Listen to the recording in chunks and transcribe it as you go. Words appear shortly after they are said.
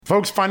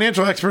Folks,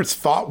 financial experts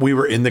thought we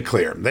were in the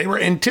clear. They were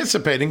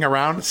anticipating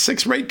around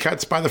 6 rate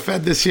cuts by the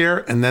Fed this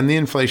year, and then the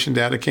inflation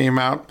data came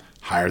out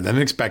higher than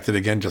expected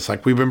again, just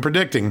like we've been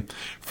predicting.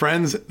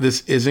 Friends,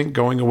 this isn't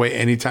going away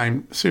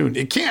anytime soon.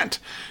 It can't.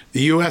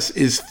 The U.S.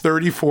 is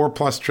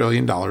 $34+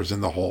 trillion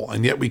in the hole,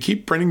 and yet we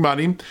keep printing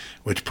money,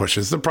 which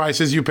pushes the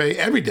prices you pay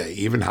every day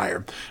even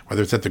higher,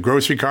 whether it's at the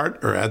grocery cart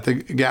or at the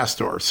gas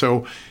store.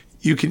 So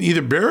you can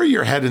either bury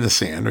your head in the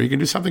sand or you can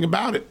do something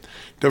about it.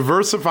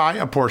 Diversify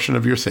a portion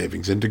of your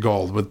savings into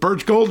gold with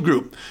Birch Gold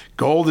Group.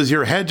 Gold is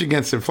your hedge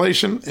against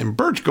inflation, and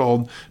Birch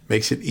Gold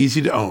makes it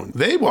easy to own.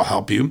 They will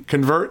help you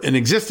convert an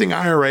existing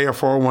IRA or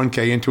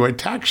 401k into a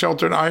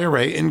tax-sheltered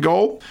IRA in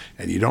gold,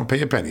 and you don't pay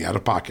a penny out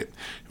of pocket.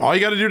 All you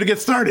got to do to get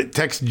started,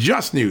 text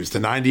Just News to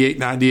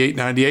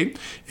 989898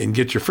 and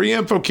get your free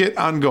info kit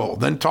on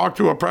gold. Then talk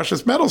to a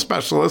precious metal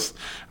specialist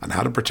on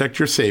how to protect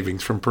your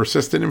savings from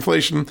persistent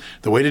inflation.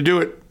 The way to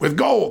do it with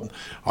gold.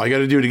 All you got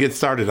to do to get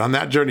started on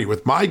that journey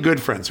with my good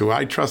friends who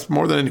I trust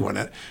more than anyone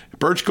at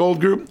Birch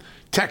Gold Group,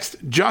 text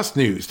Just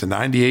News to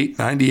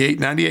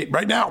 989898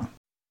 right now.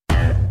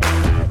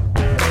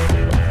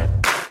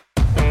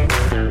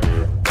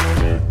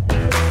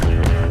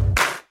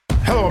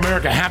 Hello,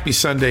 America. Happy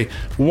Sunday.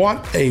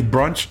 What a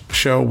brunch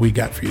show we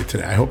got for you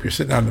today. I hope you're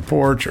sitting on the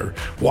porch or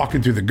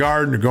walking through the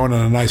garden or going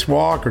on a nice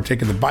walk or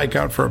taking the bike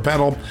out for a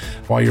pedal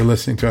while you're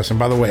listening to us. And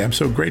by the way, I'm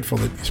so grateful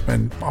that you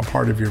spend a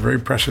part of your very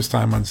precious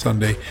time on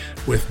Sunday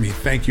with me.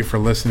 Thank you for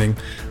listening.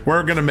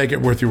 We're going to make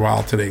it worth your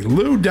while today.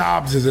 Lou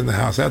Dobbs is in the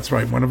house. That's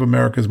right. One of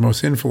America's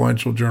most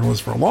influential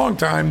journalists for a long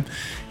time.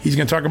 He's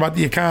going to talk about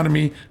the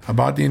economy,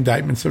 about the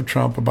indictments of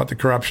Trump, about the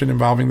corruption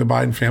involving the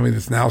Biden family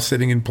that's now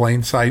sitting in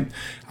plain sight.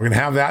 We're going to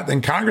have that.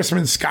 Then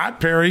Congressman Scott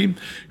Perry,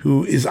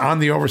 who is on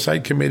the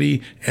Oversight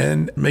Committee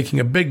and making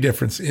a big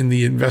difference in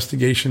the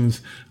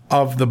investigations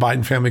of the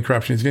Biden family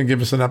corruption. He's going to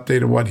give us an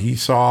update of what he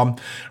saw.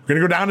 We're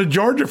going to go down to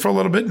Georgia for a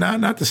little bit.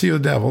 Not to see the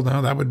devil.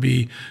 No, that would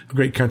be a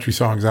great country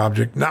songs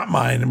object, not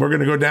mine. And we're going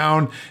to go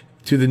down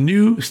to the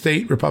new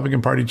state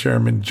Republican Party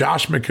chairman,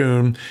 Josh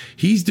McCoon.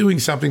 He's doing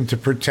something to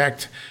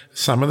protect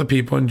some of the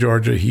people in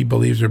Georgia he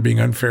believes are being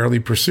unfairly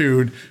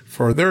pursued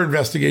for their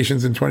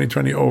investigations in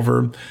 2020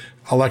 over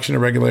election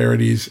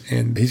irregularities.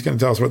 And he's going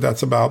to tell us what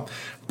that's about.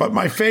 But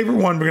my favorite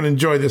one, we're going to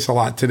enjoy this a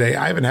lot today.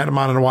 I haven't had him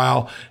on in a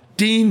while.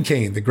 Dean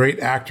Cain, the great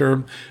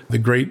actor, the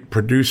great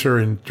producer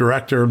and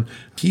director.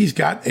 He's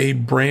got a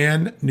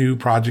brand new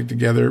project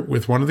together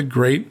with one of the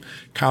great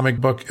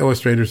comic book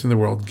illustrators in the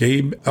world,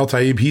 Gabe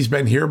El-Taib. He's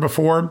been here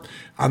before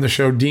on the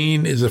show.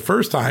 Dean is the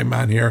first time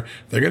on here.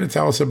 They're going to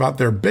tell us about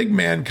their Big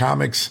Man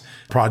Comics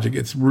project.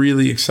 It's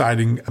really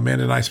exciting.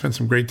 Amanda and I spent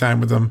some great time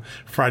with them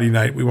Friday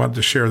night. We wanted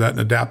to share that and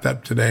adapt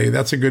that today.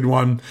 That's a good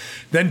one.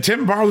 Then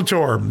Tim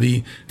Parlatore,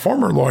 the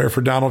former lawyer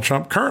for Donald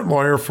Trump, current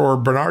lawyer for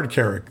Bernard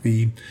Kerik,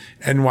 the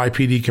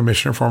NYPD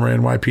commissioner, former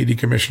NYPD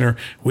commissioner.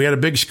 We had a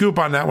big scoop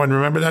on that one.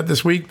 Remember that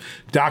this week?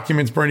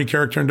 Documents Bernie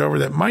Kerik turned over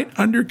that might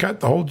undercut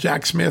the whole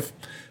Jack Smith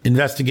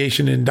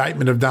investigation and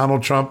indictment of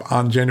Donald Trump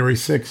on January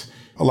 6th.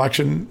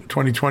 Election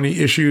 2020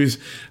 issues.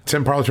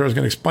 Tim Parlatore is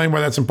going to explain why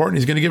that's important.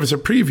 He's going to give us a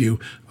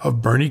preview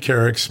of Bernie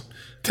Kerik's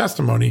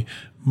testimony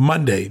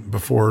Monday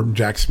before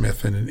Jack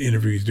Smith and an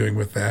interview he's doing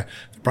with the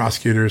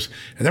prosecutors.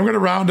 And then we're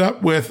going to round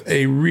up with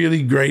a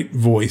really great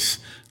voice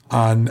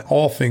on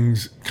all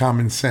things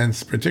common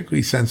sense,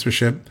 particularly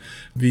censorship.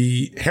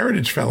 The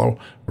Heritage Fellow,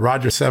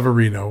 Roger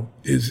Severino,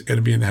 is going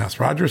to be in the house.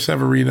 Roger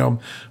Severino,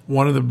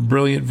 one of the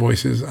brilliant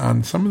voices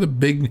on some of the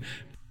big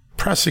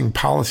pressing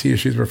policy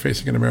issues we're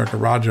facing in America.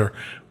 Roger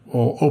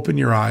will open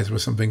your eyes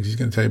with some things he's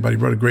going to tell you about. He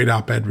wrote a great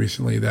op-ed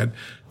recently that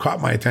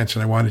caught my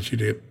attention. I wanted you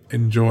to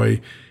enjoy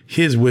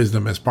his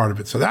wisdom as part of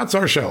it. So that's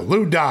our show.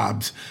 Lou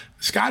Dobbs,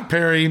 Scott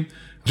Perry,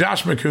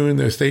 Josh McCoon,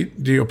 the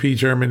state GOP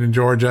chairman in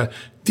Georgia,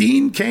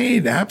 Dean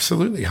Cain,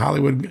 absolutely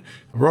Hollywood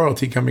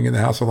royalty coming in the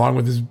house, along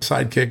with his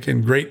sidekick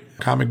and great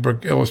comic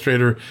book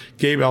illustrator,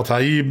 Gabe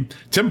El-Taib,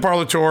 Tim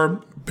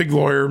Parlatore, big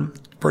lawyer,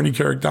 Bernie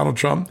Kerik, Donald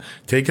Trump,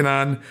 taking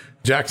on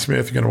Jack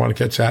Smith. You're going to want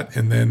to catch that.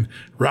 And then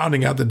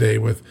rounding out the day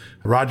with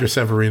Roger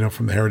Severino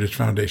from the Heritage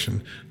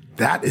Foundation.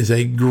 That is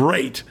a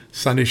great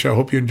Sunday show.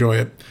 Hope you enjoy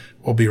it.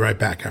 We'll be right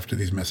back after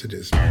these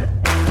messages.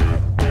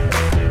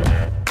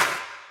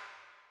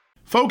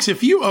 Folks,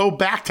 if you owe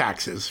back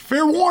taxes,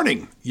 fair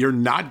warning, you're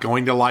not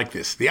going to like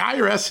this. The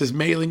IRS is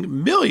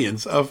mailing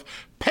millions of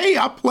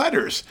pay-up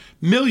letters.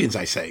 Millions,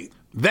 I say.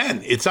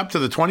 Then it's up to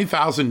the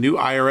 20,000 new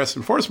IRS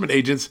enforcement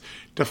agents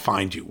to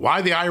find you.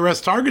 Why the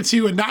IRS targets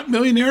you and not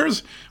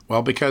millionaires?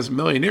 Well, because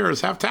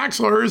millionaires have tax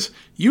lawyers.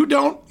 You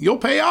don't, you'll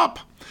pay up.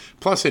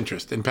 Plus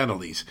interest and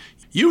penalties.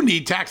 You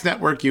need Tax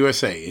Network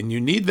USA, and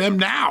you need them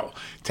now.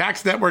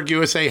 Tax Network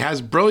USA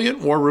has brilliant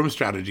war room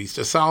strategies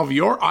to solve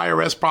your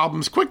IRS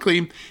problems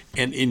quickly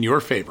and in your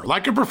favor.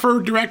 Like a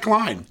preferred direct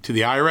line to the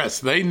IRS,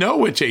 they know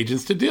which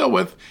agents to deal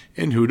with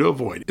and who to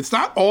avoid. It's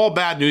not all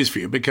bad news for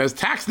you because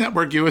Tax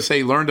Network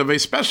USA learned of a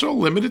special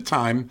limited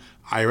time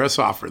IRS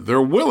offer.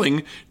 They're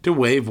willing to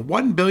waive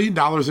 $1 billion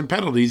in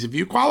penalties if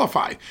you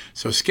qualify.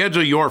 So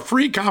schedule your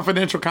free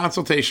confidential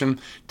consultation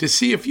to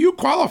see if you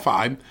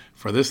qualify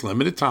for this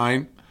limited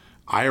time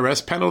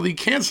IRS penalty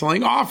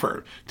canceling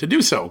offer. To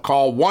do so,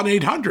 call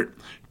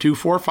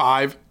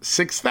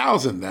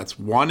 1-800-245-6000. That's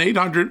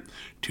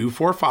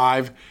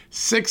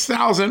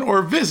 1-800-245-6000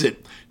 or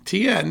visit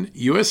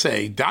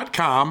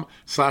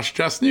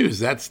tnusa.com/justnews.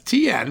 That's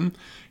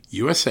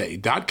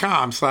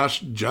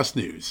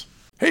tnusa.com/justnews.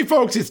 Hey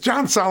folks, it's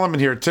John Solomon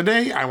here.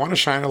 Today, I want to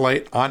shine a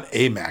light on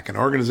AMAC, an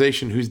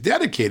organization who's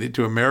dedicated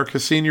to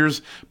America's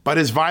seniors, but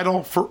is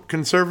vital for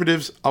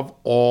conservatives of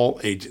all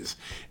ages.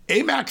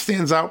 AMAC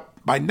stands out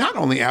by not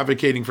only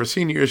advocating for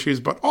senior issues,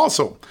 but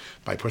also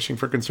by pushing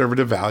for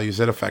conservative values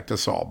that affect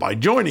us all. By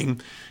joining,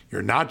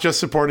 you're not just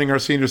supporting our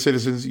senior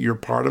citizens, you're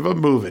part of a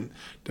movement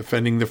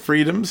defending the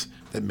freedoms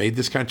that made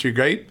this country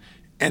great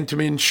and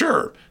to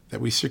ensure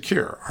that we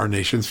secure our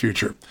nation's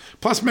future.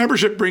 Plus,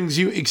 membership brings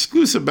you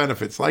exclusive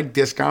benefits like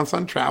discounts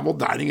on travel,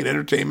 dining, and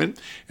entertainment,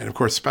 and of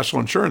course, special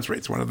insurance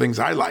rates, one of the things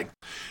I like.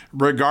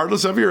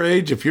 Regardless of your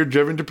age, if you're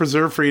driven to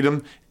preserve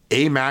freedom,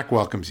 AMAC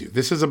welcomes you.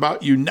 This is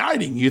about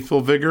uniting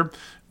youthful vigor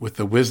with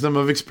the wisdom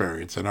of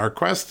experience in our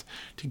quest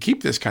to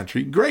keep this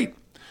country great.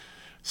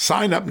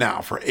 Sign up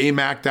now for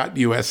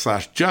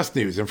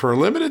amac.us/justnews, and for a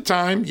limited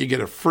time, you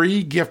get a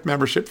free gift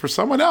membership for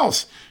someone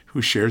else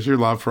who shares your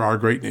love for our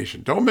great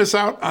nation. Don't miss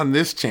out on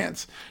this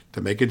chance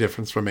to make a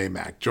difference from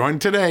AMAC. Join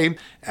today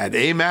at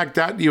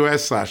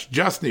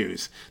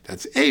amac.us/justnews.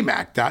 That's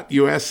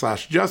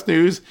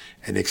amac.us/justnews,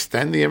 and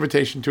extend the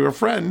invitation to a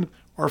friend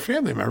or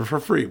family member for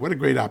free. What a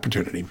great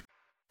opportunity.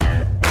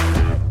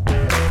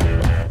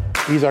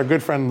 He's our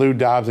good friend Lou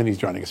Dobbs, and he's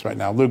joining us right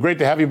now. Lou, great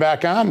to have you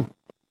back on.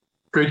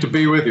 Great to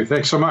be with you.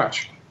 Thanks so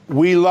much.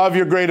 We love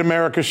your Great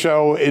America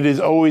show. It is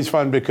always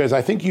fun because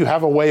I think you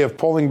have a way of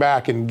pulling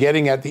back and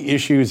getting at the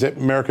issues that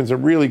Americans are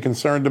really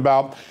concerned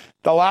about.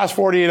 The last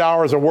 48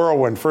 hours, a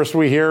whirlwind. First,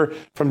 we hear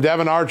from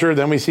Devin Archer.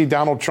 Then we see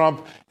Donald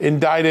Trump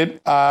indicted.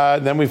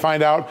 Then we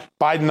find out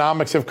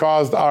Bidenomics have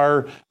caused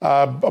our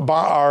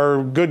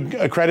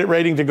good credit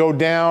rating to go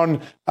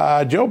down.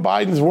 Joe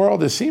Biden's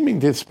world is seeming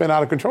to spin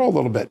out of control a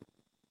little bit.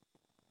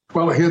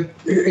 Well,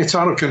 it's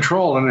out of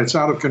control, and it's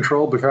out of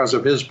control because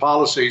of his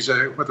policies,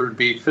 whether it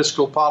be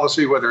fiscal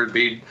policy, whether it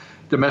be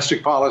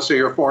domestic policy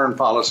or foreign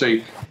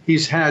policy.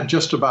 He's had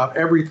just about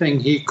everything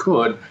he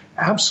could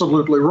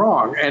absolutely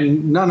wrong,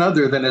 and none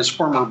other than his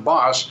former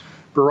boss,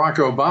 Barack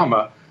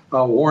Obama,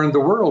 warned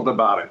the world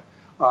about it.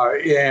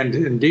 And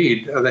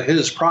indeed,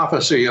 his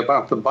prophecy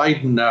about the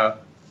Biden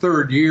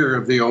third year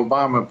of the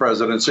Obama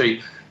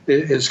presidency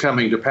is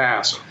coming to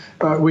pass.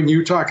 When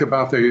you talk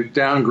about the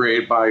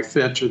downgrade by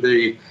Fitch,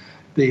 the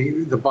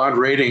bond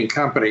rating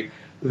company,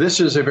 this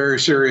is a very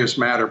serious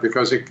matter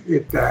because it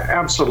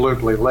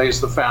absolutely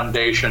lays the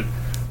foundation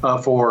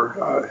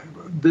for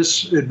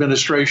this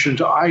administration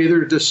to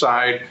either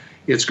decide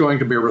it's going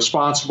to be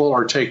responsible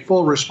or take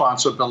full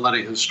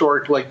responsibility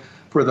historically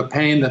for the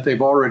pain that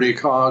they've already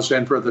caused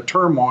and for the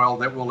turmoil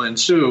that will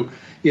ensue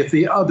if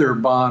the other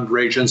bond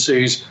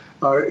agencies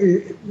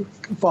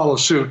follow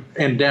suit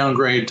and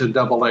downgrade to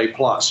AA+.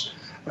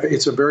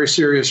 It's a very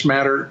serious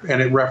matter, and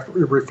it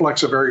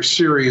reflects a very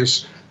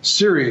serious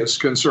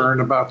concern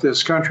about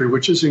this country,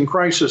 which is in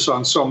crisis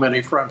on so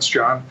many fronts,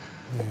 John.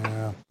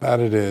 Yeah, that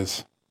it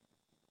is.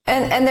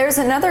 And there's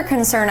another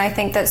concern, I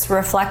think, that's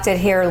reflected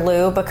here,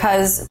 Lou,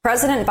 because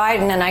President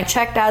Biden, and I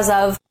checked as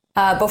of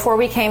before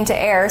we came to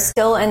air,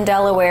 still in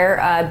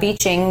Delaware,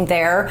 beaching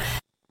there.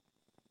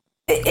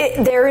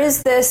 There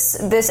is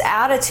this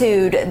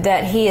attitude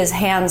that he is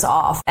hands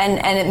off, and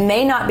it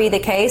may not be the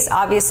case.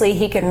 Obviously,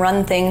 he can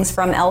run things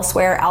from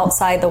elsewhere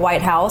outside the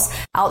White House,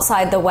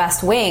 outside the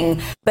West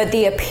Wing, but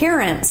the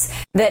appearance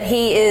that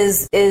he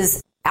is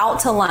out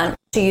to lunch,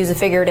 to use a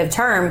figurative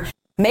term,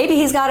 maybe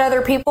he's got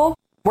other people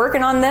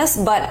working on this,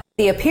 but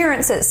the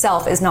appearance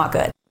itself is not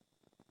good.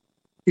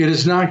 It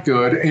is not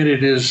good, and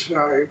it is,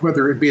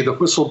 whether it be the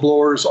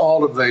whistleblowers,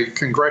 all of the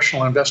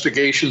congressional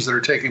investigations that are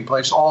taking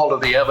place, all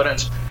of the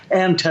evidence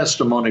and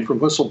testimony from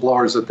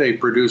whistleblowers that they've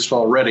produced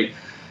already,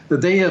 that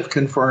they have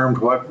confirmed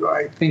what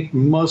I think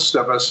most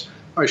of us,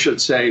 I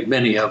should say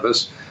many of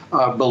us,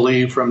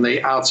 believe from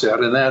the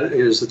outset, and that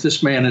is that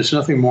this man is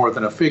nothing more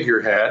than a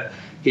figurehead.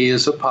 He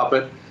is a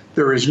puppet.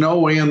 There is no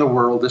way in the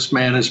world this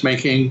man is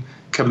making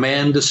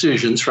command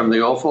decisions from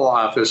the Oval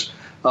Office,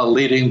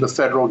 leading the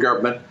federal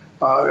government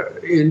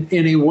in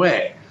any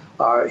way.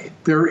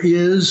 There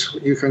is,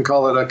 you can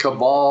call it a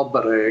cabal,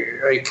 but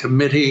a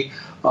committee,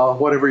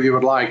 whatever you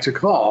would like to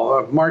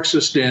call.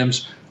 Marxist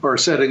Dems are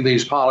setting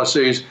these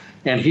policies,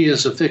 and he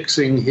is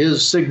affixing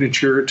his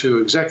signature to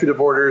executive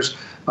orders,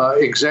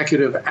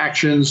 executive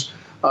actions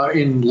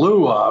in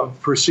lieu of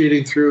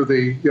proceeding through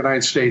the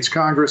United States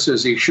Congress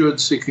as he should,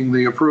 seeking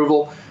the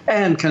approval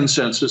and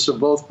consensus of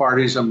both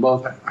parties and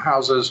both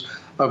houses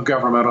of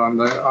government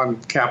on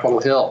Capitol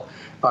Hill.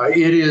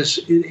 It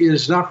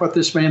is not what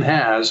this man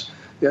has.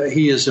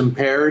 He is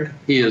impaired,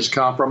 he is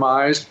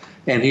compromised,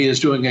 and he is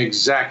doing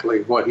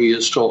exactly what he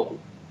is told.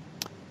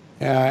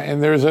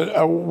 And there's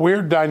a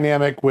weird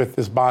dynamic with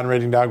this bond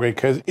rating downgrade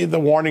because the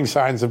warning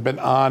signs have been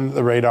on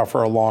the radar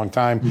for a long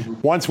time.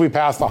 Mm-hmm. Once we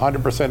passed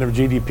 100% of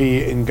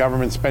GDP in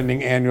government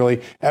spending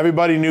annually,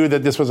 everybody knew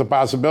that this was a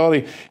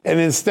possibility. And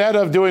instead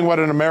of doing what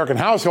an American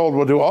household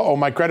will do,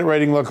 my credit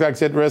rating looks like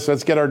it's at risk,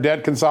 let's get our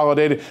debt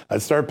consolidated,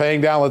 let's start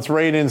paying down, let's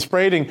rein in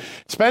spending,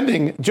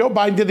 Joe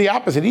Biden did the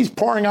opposite. He's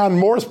pouring on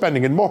more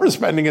spending and more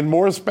spending and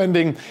more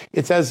spending.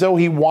 It's as though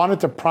he wanted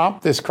to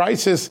prompt this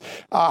crisis.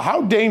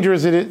 How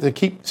dangerous is it to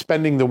keep spending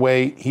the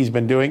way he's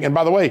been doing? And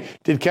by the way,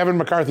 did Kevin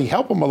McCarthy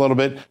help him a little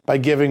bit by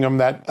giving him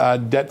that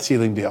debt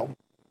ceiling deal?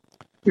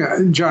 Yeah,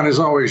 John, as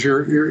always,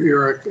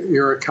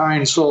 you're a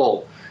kind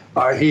soul.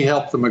 He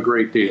helped them a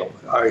great deal.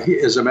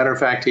 As a matter of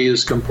fact, he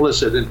is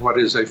complicit in what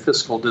is a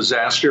fiscal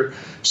disaster.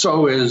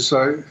 So is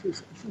the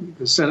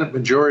Senate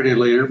Majority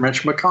Leader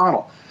Mitch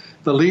McConnell.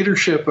 The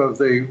leadership of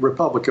the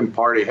Republican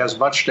Party has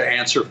much to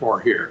answer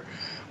for here.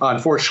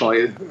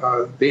 Unfortunately,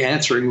 the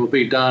answering will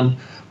be done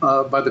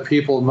by the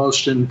people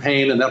most in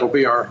pain, and that'll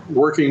be our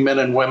working men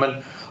and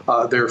women,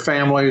 their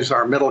families,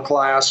 our middle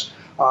class.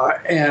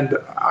 And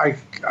I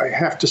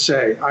have to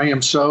say, I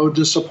am so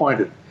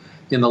disappointed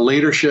in the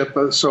leadership,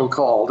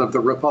 so-called, of the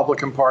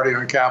Republican Party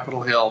on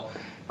Capitol Hill.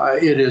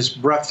 It is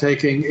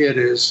breathtaking. It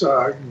is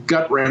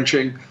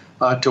gut-wrenching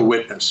to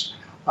witness.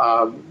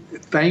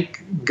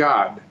 Thank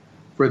God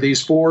for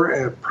these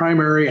 4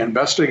 primary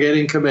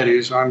investigating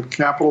committees on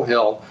Capitol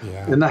Hill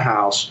in the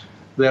House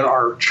that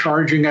are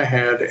charging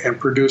ahead and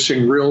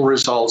producing real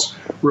results,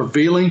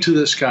 revealing to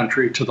this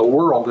country, to the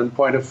world, in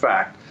point of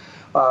fact,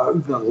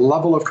 the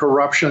level of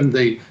corruption,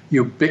 the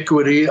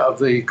ubiquity of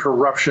the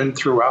corruption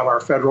throughout our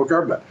federal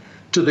government,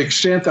 to the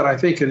extent that I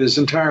think it is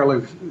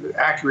entirely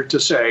accurate to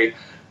say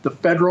the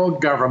federal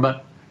government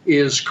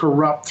is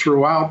corrupt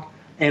throughout,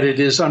 and it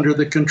is under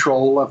the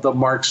control of the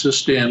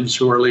Marxist Dems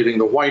who are leading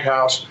the White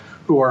House,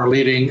 who are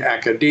leading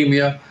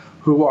academia,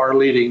 who are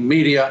leading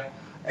media.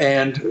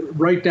 And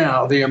right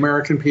now, the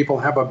American people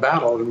have a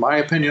battle, in my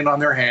opinion, on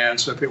their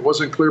hands. If it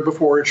wasn't clear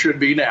before, it should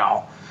be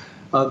now,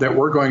 that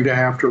we're going to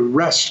have to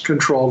wrest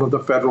control of the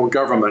federal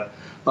government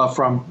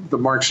from the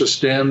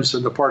Marxist Dems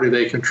and the party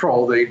they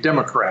control, the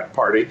Democrat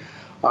Party.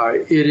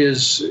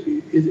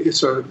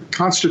 It's a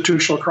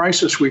constitutional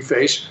crisis we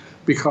face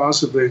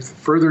because of the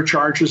further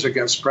charges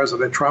against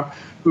President Trump,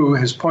 who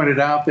has pointed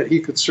out that he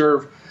could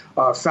serve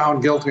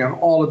found guilty on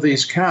all of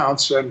these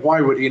counts. And why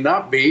would he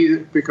not be?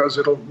 Because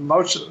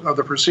most of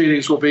the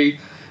proceedings will be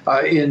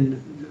in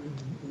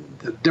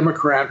the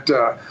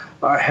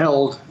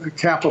Democrat-held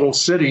capital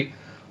city,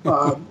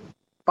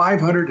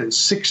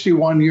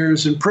 561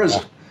 years in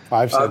prison.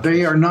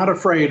 They are not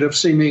afraid of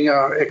seeming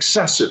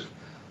excessive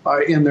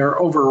in their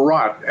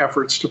overwrought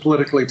efforts to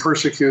politically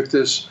persecute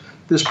this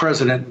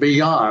president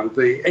beyond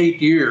the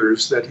 8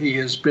 years that he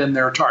has been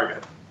their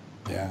target.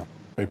 Yeah.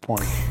 Great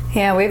point.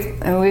 Yeah,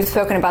 we've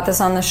spoken about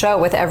this on the show.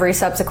 With every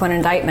subsequent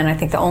indictment, I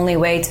think the only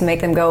way to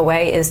make them go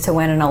away is to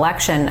win an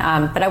election.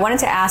 But I wanted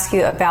to ask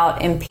you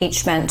about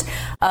impeachment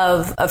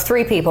of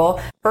 3 people.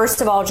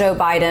 First of all, Joe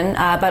Biden,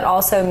 but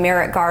also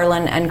Merrick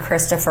Garland and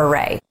Christopher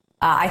Wray.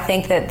 I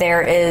think that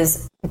there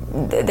is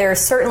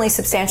certainly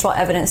substantial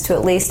evidence to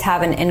at least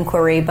have an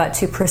inquiry, but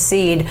to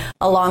proceed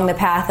along the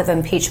path of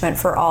impeachment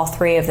for all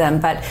 3 of them.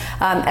 But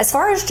as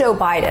far as Joe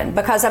Biden,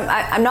 because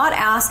I'm not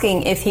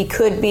asking if he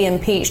could be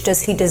impeached,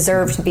 does he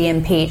deserve to be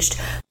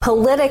impeached?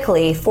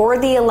 Politically, for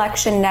the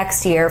election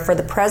next year, for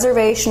the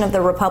preservation of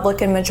the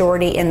Republican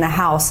majority in the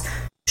House,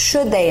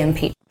 should they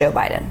impeach Joe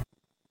Biden?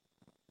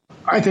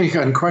 I think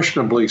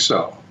unquestionably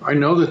so. I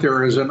know that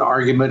there is an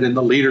argument in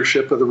the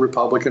leadership of the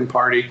Republican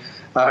Party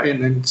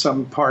and in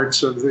some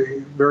parts of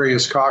the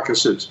various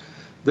caucuses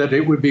that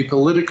it would be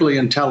politically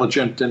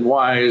intelligent and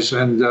wise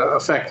and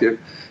effective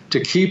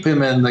to keep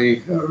him in the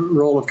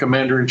role of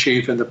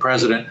commander-in-chief and the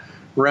president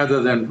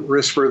rather than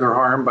risk further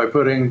harm by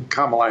putting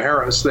Kamala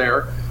Harris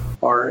there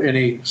or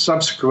any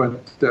subsequent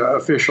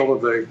official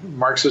of the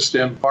Marxist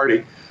Dem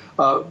Party.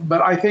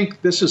 But I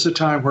think this is a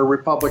time where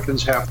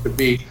Republicans have to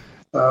be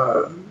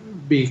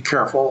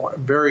careful,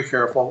 very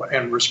careful,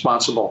 and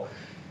responsible.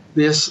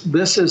 This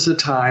is a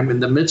time in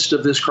the midst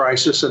of this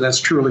crisis, and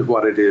that's truly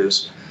what it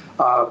is.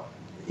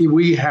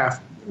 We have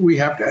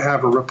to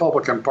have a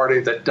Republican Party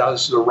that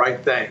does the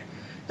right thing.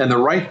 And the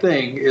right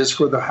thing is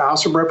for the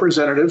House of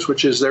Representatives,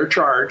 which is their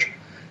charge,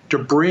 to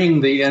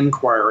bring the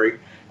inquiry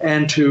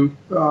and to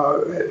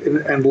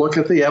and look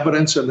at the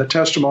evidence and the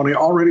testimony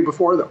already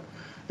before them.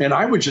 And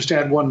I would just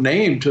add one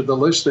name to the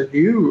list that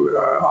you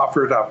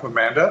offered up,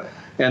 Amanda,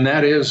 and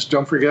that is,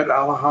 don't forget,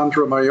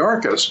 Alejandro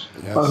Mayorkas,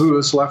 who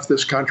has left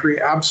this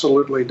country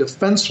absolutely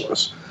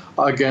defenseless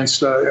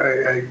against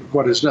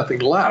what is nothing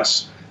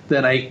less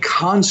than a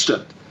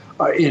constant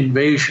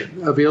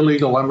invasion of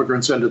illegal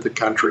immigrants into the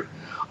country.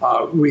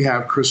 We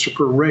have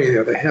Christopher Wray,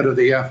 the head of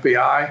the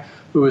FBI,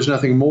 who is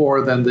nothing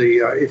more than the,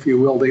 if you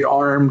will, the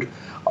armed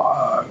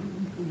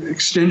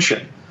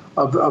extension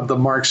of the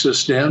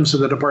Marxist Dems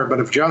and the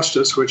Department of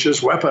Justice, which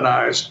has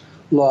weaponized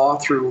law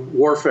through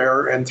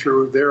warfare and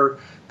through the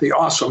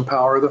awesome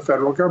power of the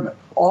federal government.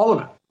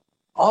 All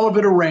of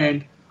it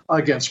arraigned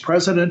against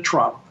President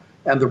Trump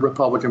and the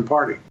Republican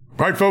Party.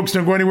 All right, folks,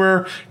 don't go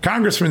anywhere.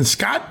 Congressman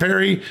Scott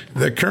Perry,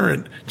 the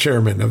current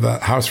chairman of the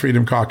House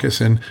Freedom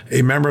Caucus and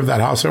a member of that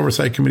House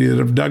Oversight Committee that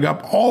have dug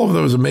up all of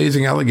those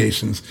amazing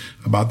allegations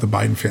about the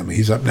Biden family.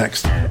 He's up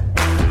next.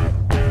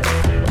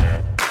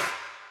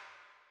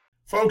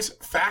 Folks,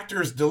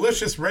 Factor's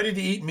delicious,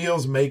 ready-to-eat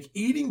meals make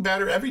eating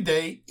better every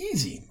day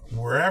easy.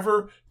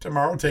 Wherever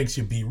tomorrow takes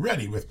you, be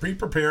ready with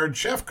pre-prepared,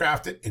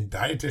 chef-crafted, and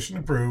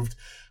dietitian-approved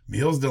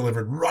meals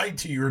delivered right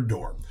to your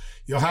door.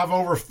 You'll have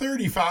over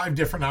 35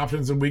 different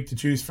options a week to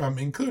choose from,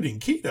 including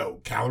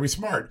keto, calorie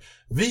smart,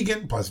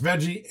 vegan plus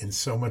veggie, and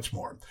so much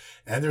more.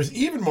 And there's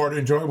even more to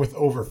enjoy with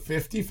over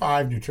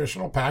 55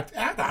 nutritional packed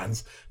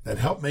add-ons that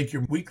help make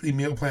your weekly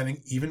meal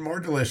planning even more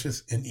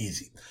delicious and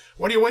easy.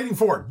 What are you waiting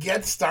for?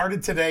 Get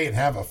started today and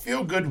have a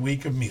feel-good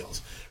week of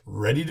meals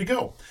ready to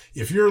go.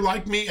 If you're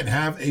like me and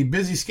have a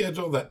busy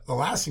schedule, that the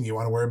last thing you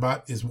want to worry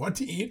about is what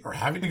to eat or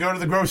having to go to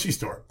the grocery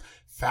store.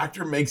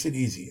 Factor makes it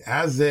easy,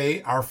 as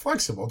they are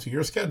flexible to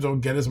your schedule.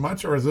 Get as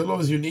much or as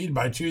little as you need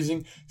by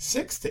choosing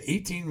 6 to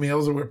 18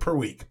 meals per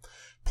week.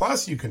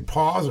 Plus, you can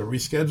pause or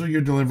reschedule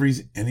your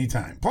deliveries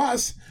anytime.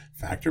 Plus,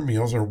 Factor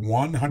meals are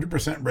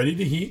 100% ready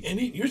to heat and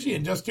eat, usually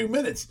in just 2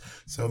 minutes.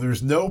 So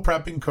there's no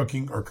prepping,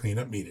 cooking, or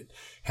cleanup needed.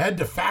 Head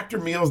to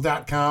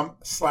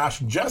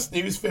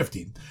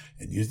factormeals.com/justnews50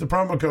 and use the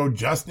promo code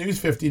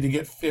justnews50 to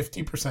get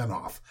 50%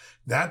 off.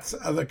 That's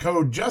the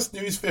code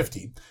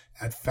justnews50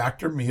 at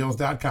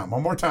factormeals.com.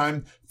 One more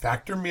time,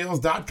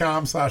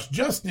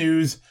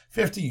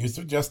 factormeals.com/justnews50. Use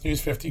the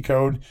justnews50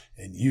 code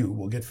and you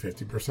will get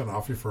 50%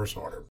 off your first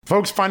order.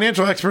 Folks,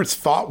 financial experts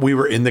thought we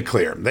were in the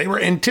clear. They were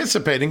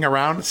anticipating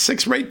around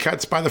 6 rate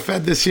cuts by the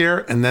Fed this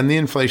year, and then the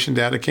inflation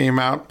data came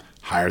out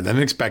higher than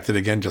expected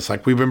again, just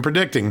like we've been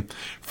predicting.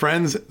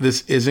 Friends,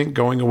 this isn't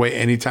going away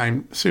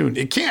anytime soon.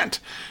 It can't.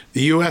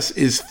 The U.S.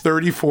 is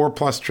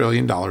 $34+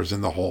 trillion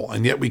in the hole,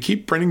 and yet we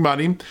keep printing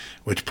money,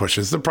 which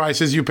pushes the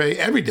prices you pay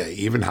every day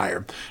even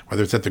higher,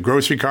 whether it's at the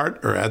grocery cart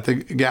or at the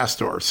gas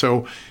store.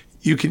 So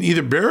you can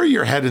either bury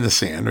your head in the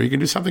sand or you can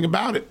do something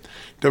about it.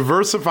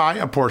 Diversify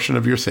a portion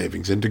of your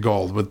savings into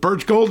gold with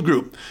Birch Gold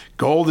Group.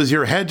 Gold is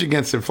your hedge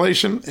against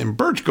inflation, and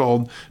Birch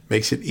Gold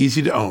makes it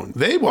easy to own.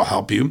 They will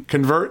help you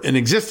convert an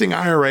existing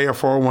IRA or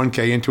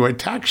 401k into a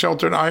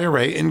tax-sheltered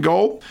IRA in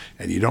gold,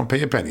 and you don't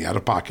pay a penny out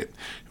of pocket.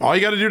 All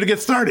you got to do to get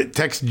started,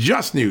 text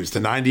Just News to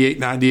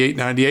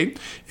 989898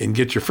 and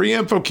get your free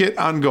info kit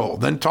on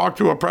gold. Then talk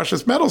to a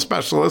precious metal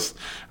specialist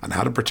on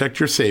how to protect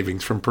your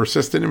savings from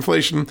persistent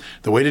inflation.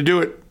 The way to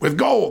do it with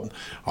gold.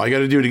 All you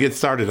got to do to get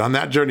started on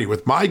that journey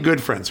with my good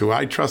friends who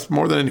I trust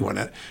more than anyone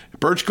at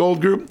Birch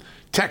Gold Group,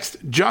 text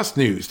Just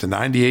News to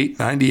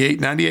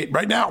 989898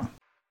 right now.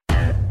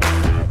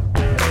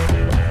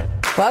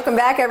 Welcome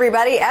back,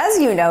 everybody. As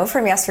you know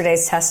from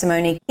yesterday's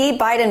testimony, key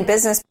Biden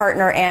business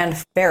partner and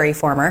very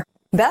former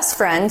best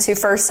friend to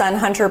first son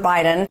Hunter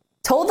Biden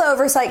told the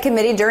Oversight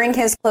Committee during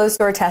his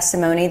closed-door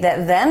testimony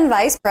that then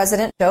Vice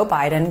President Joe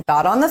Biden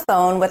got on the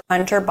phone with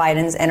Hunter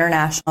Biden's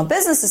international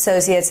business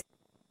associates,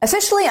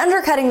 officially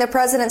undercutting the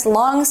president's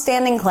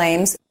long-standing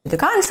claims to the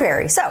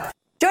contrary. So,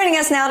 joining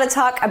us now to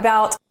talk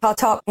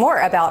more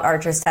about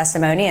Archer's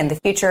testimony and the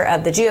future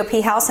of the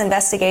GOP House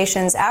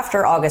investigations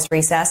after August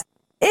recess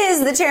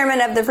is the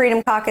chairman of the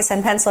Freedom Caucus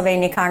in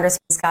Pennsylvania,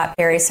 Congressman Scott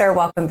Perry. Sir,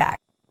 welcome back.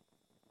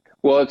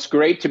 Well, it's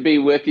great to be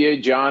with you,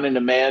 John and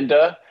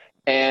Amanda.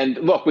 And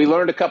look, we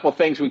learned a couple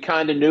things we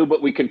kind of knew,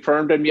 but we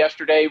confirmed them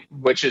yesterday,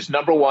 which is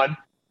number one,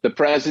 the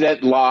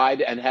president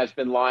lied and has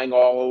been lying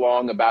all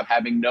along about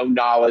having no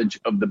knowledge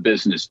of the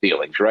business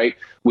dealings, right?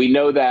 We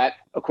know that.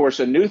 Of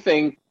course, a new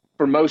thing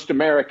for most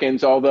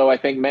Americans, although I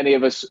think many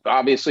of us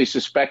obviously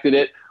suspected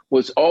it,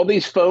 was all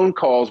these phone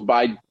calls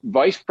by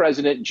Vice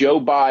President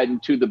Joe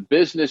Biden to the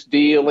business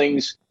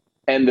dealings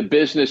and the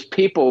business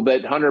people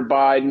that Hunter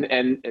Biden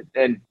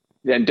and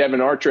Devon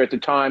Archer at the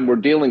time were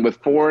dealing with,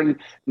 foreign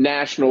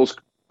nationals,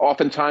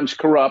 oftentimes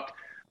corrupt,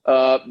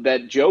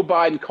 that Joe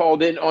Biden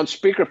called in on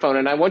speakerphone.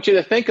 And I want you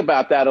to think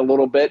about that a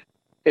little bit.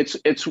 It's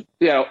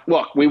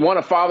look, we want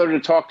a father to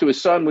talk to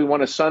his son. We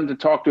want a son to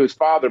talk to his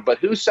father. But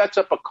who sets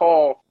up a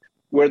call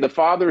where the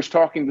father is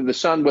talking to the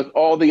son with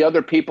all the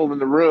other people in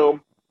the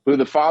room who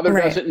the father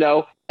doesn't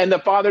know, and the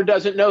father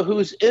doesn't know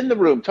who's in the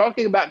room,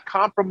 talking about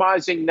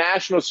compromising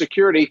national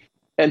security?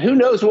 And who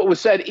knows what was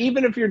said,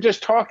 even if you're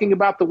just talking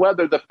about the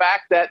weather, the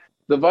fact that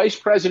the vice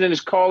president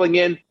is calling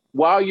in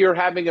while you're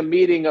having a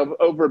meeting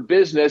over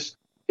business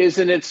is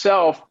in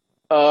itself,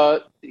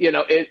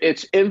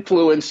 it's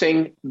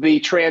influencing the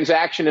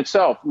transaction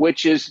itself,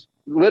 which is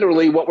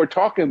literally what we're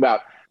talking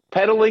about.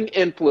 Peddling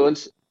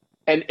influence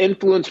and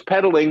influence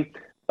peddling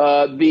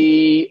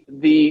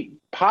the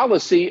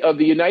policy of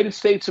the United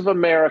States of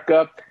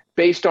America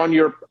based on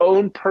your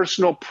own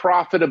personal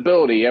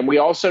profitability. And we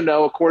also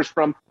know, of course,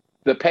 from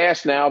the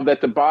past now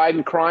that the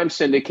Biden crime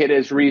syndicate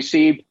has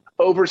received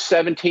over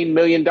 $17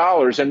 million.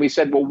 And we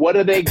said, well, what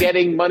are they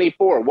getting money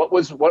for? What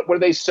were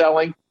they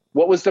selling?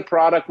 What was the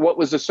product? What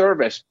was the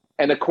service?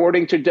 And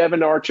according to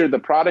Devon Archer, the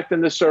product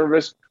and the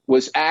service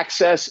was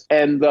access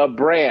and the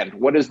brand.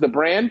 What is the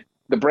brand?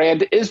 The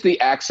brand is the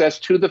access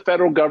to the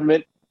federal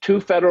government, to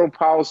federal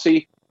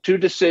policy, to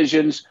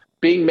decisions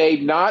being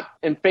made not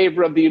in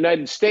favor of the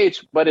United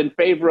States, but in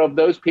favor of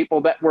those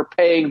people that were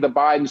paying the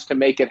Bidens to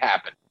make it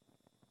happen.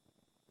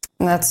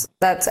 That's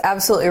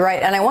absolutely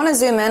right. And I want to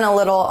zoom in a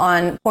little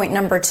on point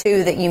number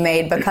 2 that you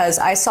made, because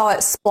I saw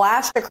it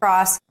splashed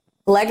across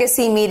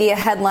legacy media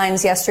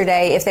headlines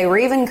yesterday. If they were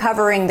even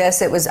covering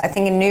this, it was, I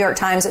think in New York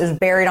Times, it was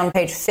buried on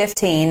page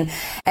 15.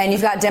 And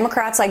you've got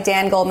Democrats like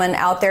Dan Goldman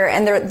out there,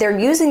 and they're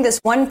using this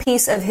one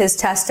piece of his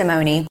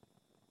testimony,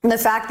 the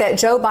fact that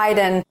Joe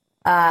Biden,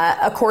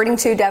 according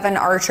to Devon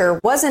Archer,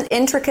 wasn't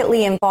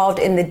intricately involved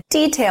in the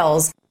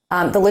details,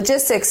 the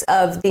logistics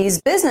of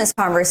these business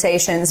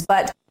conversations.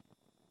 But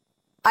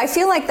I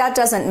feel like that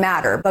doesn't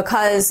matter,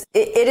 because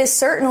it is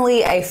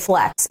certainly a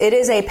flex. It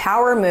is a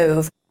power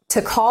move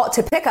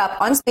to pick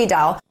up on speed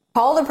dial,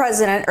 call the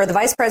president or the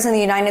vice president of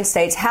the United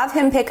States, have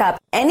him pick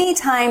up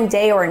anytime,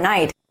 day or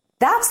night.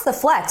 That's the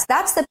flex.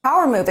 That's the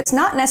power move. It's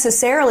not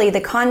necessarily the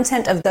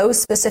content of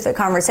those specific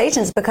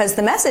conversations, because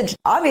the message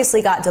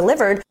obviously got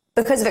delivered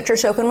because Victor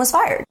Shokin was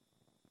fired.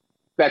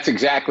 That's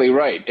exactly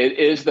right. It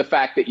is the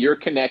fact that you're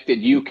connected.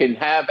 You can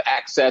have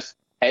access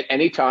at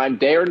any time,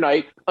 day or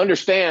night.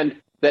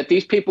 Understand that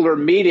these people are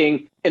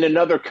meeting in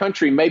another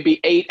country, maybe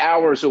 8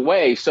 hours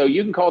away. So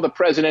you can call the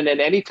president at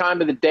any time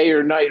of the day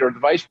or night, or the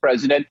vice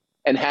president,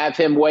 and have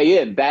him weigh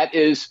in. That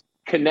is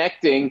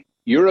connecting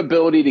your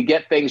ability to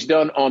get things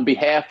done on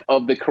behalf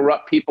of the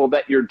corrupt people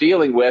that you're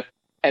dealing with.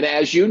 And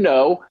as you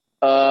know,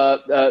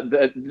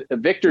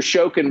 Victor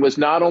Shokin was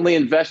not only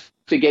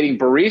investigating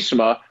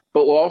Burisma,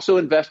 but also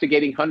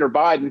investigating Hunter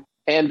Biden,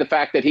 and the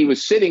fact that he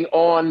was sitting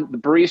on the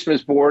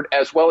Burisma's board,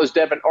 as well as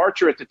Devon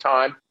Archer at the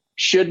time,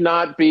 should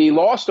not be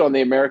lost on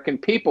the American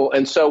people.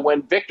 And so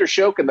when Victor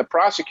Shokin, the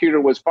prosecutor,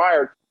 was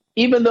fired,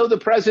 even though the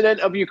president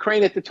of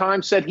Ukraine at the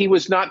time said he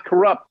was not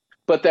corrupt,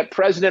 but that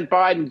President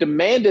Biden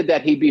demanded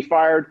that he be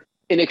fired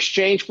in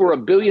exchange for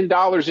 $1 billion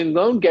in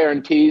loan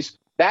guarantees,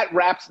 that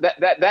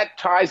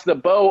ties the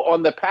bow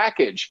on the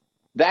package.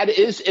 That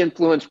is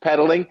influence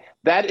peddling.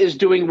 That is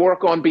doing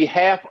work on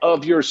behalf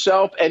of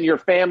yourself and your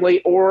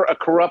family, or a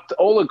corrupt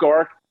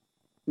oligarch,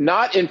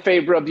 not in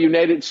favor of the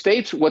United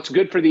States, what's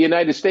good for the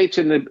United States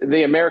and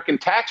the American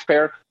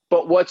taxpayer,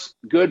 but what's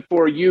good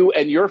for you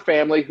and your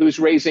family, who's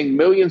raising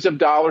millions of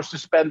dollars to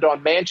spend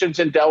on mansions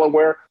in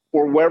Delaware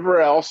or wherever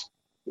else,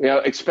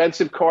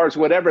 expensive cars,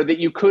 whatever, that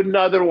you couldn't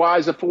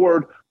otherwise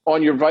afford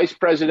on your vice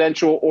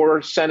presidential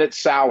or Senate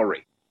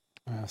salary.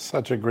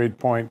 Such a great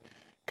point.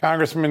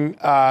 Congressman,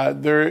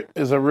 there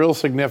is a real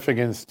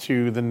significance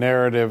to the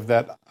narrative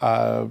that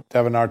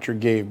Devon Archer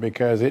gave,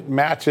 because it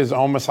matches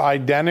almost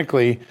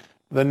identically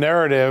the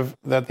narrative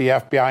that the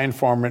FBI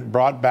informant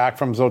brought back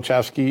from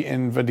Zlochevsky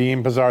and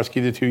Vadim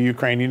Pizarski, the 2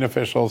 Ukrainian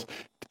officials,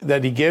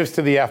 that he gives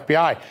to the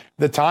FBI.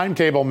 The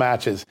timetable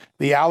matches.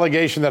 The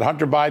allegation that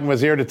Hunter Biden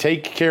was there to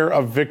take care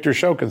of Victor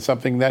Shokin,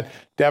 something that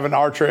Devon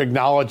Archer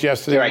acknowledged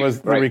yesterday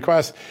was the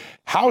request.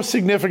 How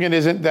significant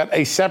is it that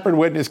a separate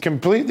witness,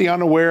 completely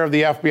unaware of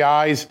the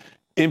FBI's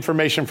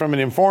information from an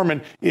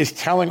informant, is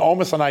telling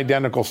almost an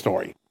identical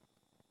story?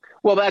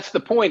 Well, that's the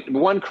point.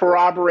 One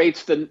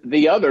corroborates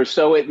the other,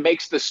 so it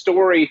makes the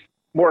story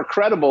more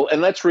credible.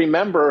 And let's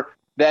remember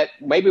that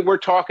maybe we're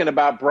talking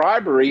about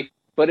bribery,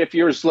 but if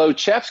you're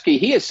Zlochevsky,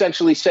 he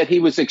essentially said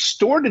he was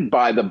extorted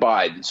by the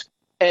Bidens.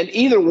 And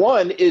either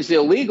one is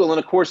illegal.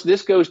 And of course,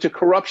 this goes to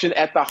corruption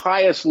at the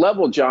highest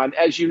level, John.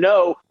 As you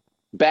know,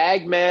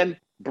 bagmen,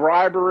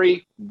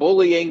 bribery,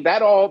 bullying,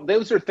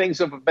 those are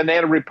things of a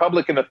banana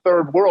republic in a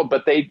third world,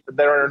 but they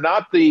are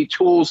not the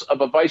tools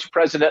of a vice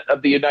president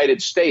of the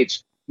United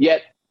States.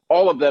 Yet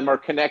all of them are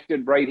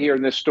connected right here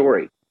in this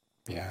story.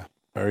 Yeah,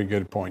 very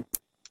good point.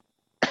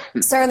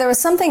 Sir, there was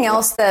something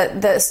else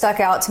that stuck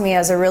out to me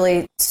as a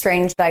really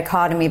strange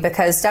dichotomy,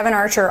 because Devon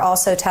Archer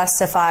also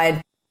testified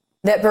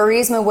that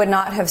Burisma would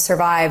not have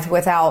survived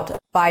without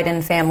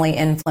Biden family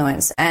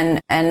influence. And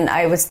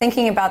I was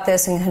thinking about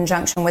this in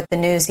conjunction with the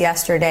news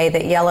yesterday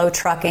that Yellow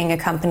Trucking, a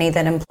company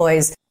that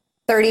employs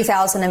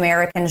 30,000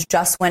 Americans,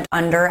 just went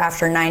under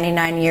after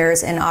 99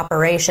 years in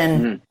operation.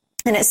 Mm-hmm.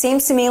 And it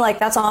seems to me like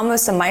that's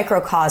almost a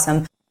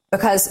microcosm,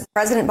 because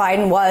President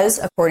Biden was,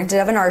 according to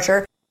Devon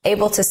Archer,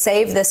 able to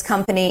save this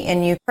company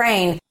in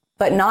Ukraine,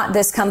 but not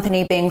this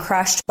company being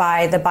crushed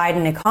by the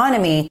Biden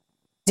economy.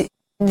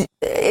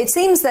 It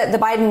seems that the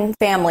Biden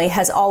family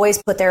has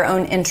always put their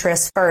own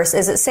interests first.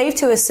 Is it safe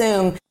to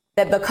assume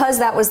that because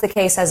that was the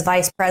case as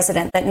vice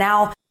president, that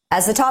now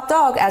as the top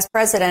dog, as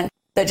president,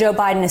 that Joe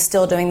Biden is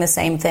still doing the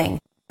same thing,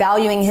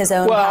 valuing his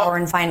own power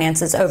and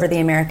finances over the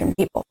American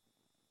people?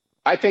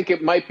 I think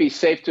it might be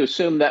safe to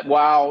assume that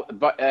while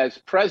as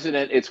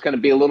president, it's going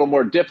to be a little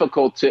more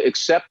difficult to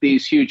accept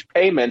these huge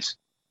payments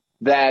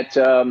that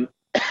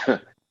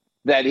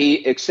that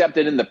he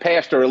accepted in the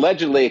past, or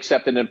allegedly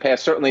accepted in the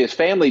past, certainly his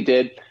family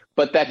did,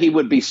 but that he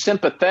would be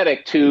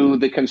sympathetic to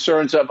the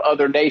concerns of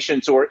other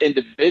nations or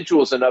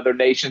individuals in other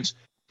nations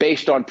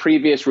based on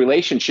previous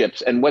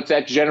relationships and what's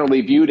that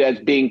generally viewed as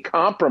being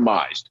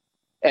compromised.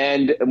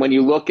 And when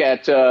you look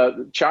at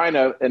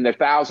China and their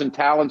 1,000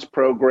 Talents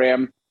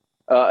program,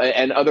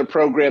 and other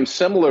programs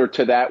similar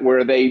to that,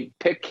 where they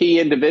pick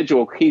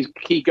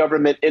key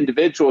government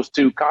individuals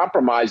to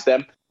compromise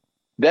them,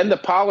 then the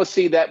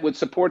policy that would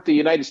support the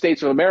United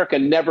States of America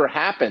never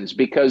happens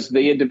because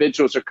the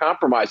individuals are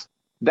compromised.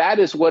 That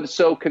is what's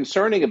so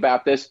concerning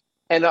about this.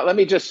 And let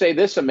me just say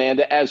this,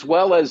 Amanda, as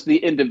well as the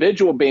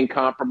individual being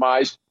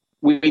compromised,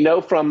 we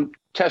know from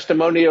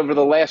testimony over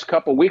the last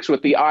couple of weeks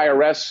with the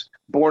IRS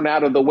born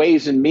out of the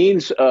Ways and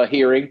Means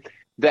hearing,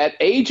 that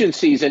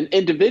agencies and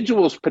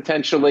individuals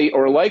potentially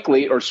or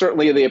likely, or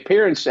certainly the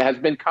appearance, has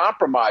been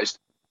compromised.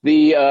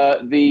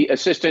 The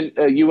assistant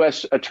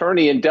U.S.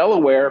 attorney in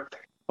Delaware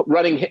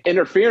running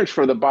interference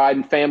for the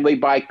Biden family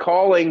by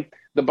calling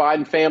the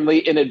Biden family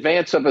in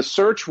advance of a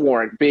search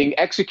warrant being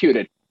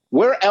executed.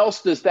 Where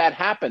else does that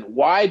happen?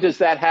 Why does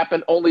that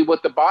happen only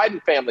with the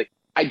Biden family?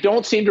 I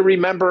don't seem to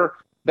remember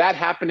that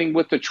happening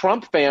with the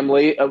Trump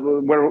family.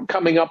 We're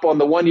coming up on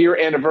the 1-year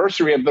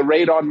anniversary of the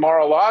raid on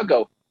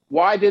Mar-a-Lago.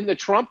 Why didn't the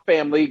Trump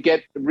family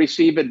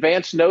receive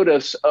advance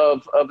notice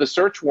of the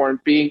search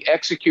warrant being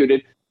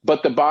executed,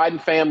 but the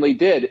Biden family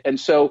did? And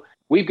so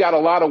we've got a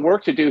lot of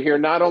work to do here,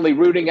 not only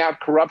rooting out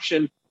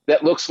corruption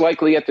that looks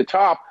likely at the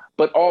top,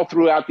 but all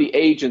throughout the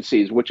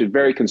agencies, which is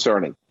very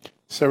concerning.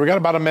 So we got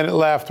about a minute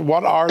left.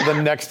 What are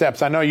the next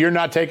steps? I know you're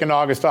not taking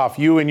August off.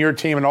 You and your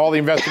team and all the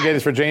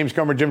investigators for James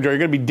Comer, Jim Joe, you're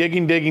going to be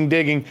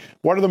digging.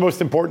 What are the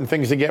most important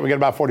things to get? We got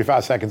about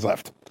 45 seconds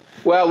left.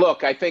 Well,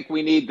 look, I think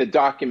we need the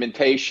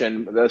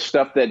documentation, the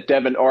stuff that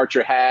Devin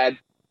Archer had,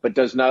 but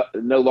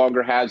no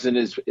longer has in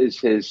his in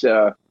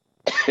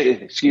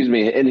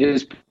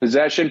his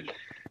possession.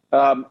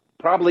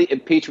 Probably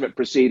impeachment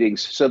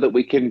proceedings so that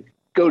we can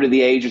go to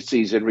the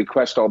agencies and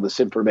request all this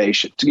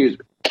information. Excuse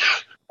me.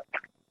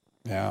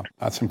 Yeah,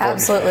 that's important.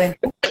 Absolutely.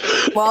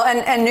 Well,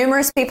 and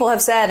numerous people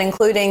have said,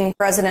 including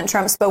President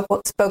Trump's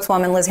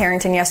spokeswoman Liz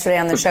Harrington yesterday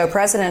on the show,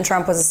 President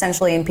Trump was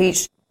essentially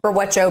impeached for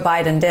what Joe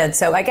Biden did.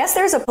 So I guess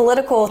there's a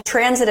political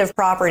transitive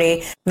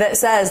property that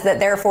says that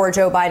therefore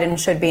Joe Biden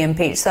should be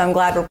impeached. So I'm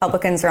glad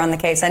Republicans are on the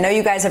case. I know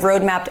you guys have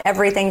roadmapped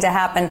everything to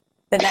happen,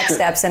 the next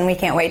steps, and we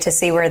can't wait to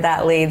see where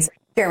that leads.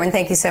 Chairman,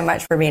 thank you so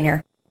much for being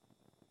here.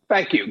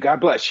 Thank you. God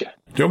bless you.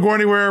 Don't go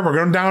anywhere. We're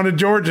going down to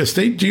Georgia.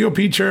 State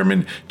GOP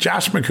Chairman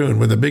Josh McCoon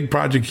with a big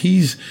project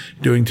he's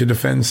doing to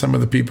defend some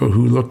of the people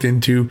who looked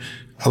into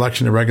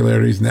election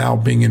irregularities now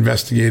being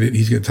investigated.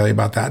 He's going to tell you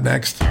about that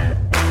next.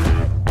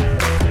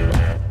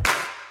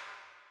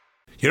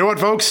 You know what,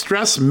 folks?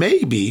 Stress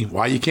may be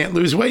why you can't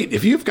lose weight.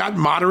 If you've got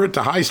moderate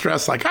to high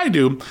stress like I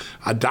do,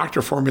 a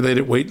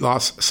doctor-formulated weight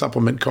loss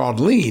supplement called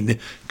Lean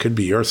could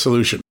be your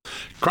solution.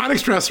 Chronic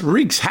stress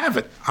wreaks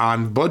havoc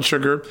on blood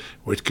sugar,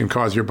 which can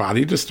cause your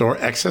body to store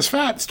excess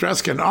fat.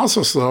 Stress can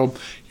also slow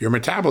your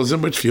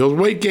metabolism, which fuels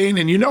weight gain.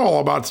 And you know all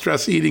about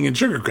stress eating and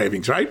sugar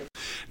cravings, right?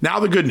 Now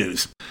the good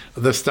news.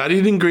 The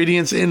studied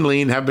ingredients in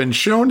Lean have been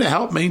shown to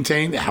help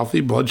maintain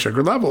healthy blood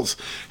sugar levels,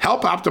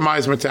 help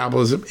optimize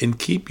metabolism, and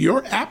keep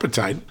your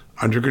appetite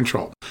under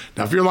control.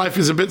 Now, if your life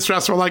is a bit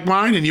stressful like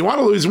mine and you want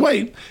to lose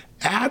weight,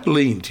 add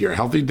Lean to your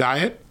healthy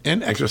diet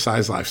and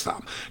exercise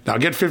lifestyle. Now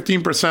get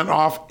 15%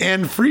 off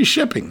and free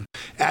shipping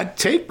at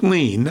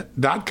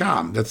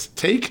takelean.com. That's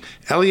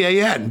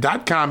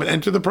takelean.com and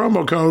enter the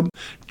promo code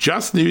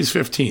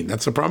JustNews15.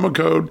 That's the promo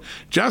code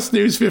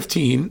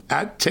JustNews15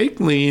 at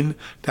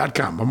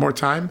takelean.com. One more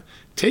time,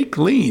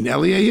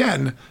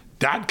 takelean.com.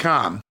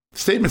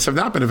 Statements have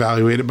not been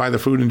evaluated by the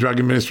Food and Drug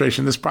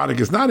Administration. This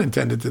product is not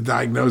intended to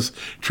diagnose,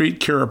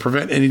 treat, cure, or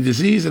prevent any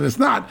disease, and it's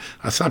not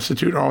a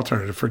substitute or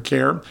alternative for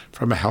care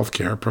from a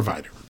healthcare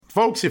provider.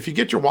 Folks, if you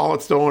get your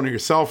wallet stolen or your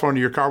cell phone or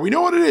your car, we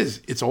know what it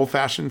is. It's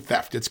old-fashioned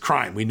theft. It's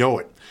crime. We know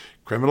it.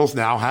 Criminals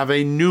now have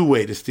a new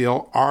way to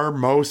steal our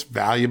most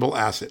valuable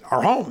asset,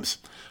 our homes.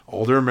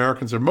 Older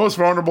Americans are most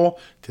vulnerable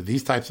to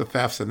these types of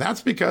thefts, and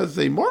that's because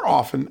they more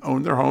often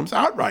own their homes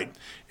outright.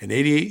 An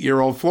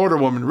 88-year-old Florida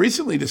woman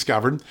recently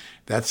discovered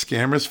that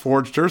scammers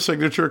forged her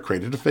signature,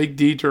 created a fake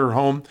deed to her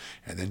home,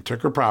 and then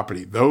took her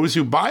property. Those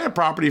who buy a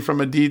property from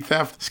a deed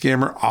theft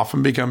scammer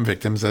often become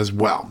victims as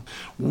well.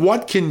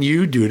 What can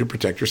you do to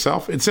protect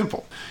yourself? It's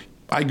simple.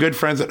 My good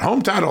friends at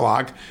Home Title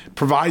Lock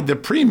provide the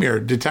premier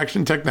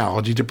detection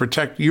technology to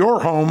protect your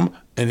home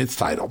and its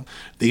title.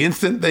 The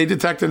instant they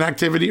detect an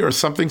activity or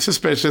something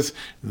suspicious,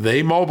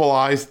 they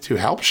mobilize to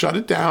help shut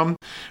it down.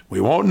 We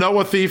won't know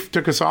a thief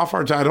took us off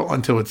our title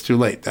until it's too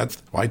late.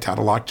 That's why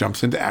Title Lock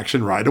jumps into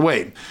action right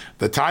away.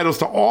 The titles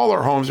to all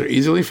our homes are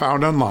easily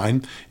found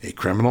online. A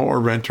criminal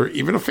or renter,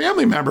 even a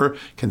family member,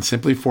 can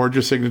simply forge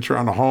your signature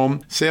on a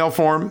home sale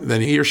form.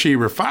 Then he or she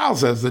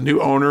refiles as the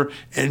new owner,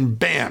 and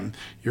bam,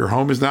 your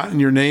home is not in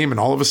your name, and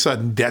all of a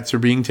sudden, debts are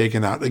being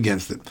taken out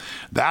against it.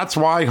 That's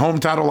why Home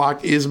Title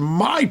Lock is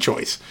my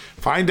choice.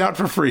 Find out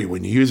for free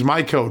when you use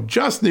my code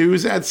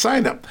JustNews at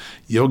sign-up.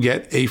 You'll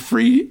get a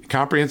free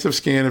comprehensive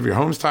scan of your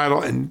home's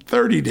title and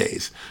 30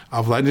 days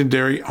of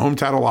legendary Home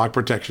Title Lock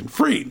protection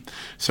free.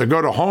 So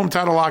go to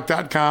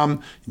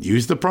HomeTitleLock.com and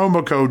use the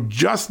promo code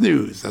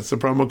JustNews. That's the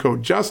promo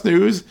code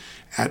JustNews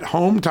at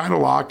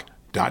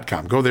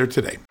HomeTitleLock.com. Go there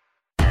today.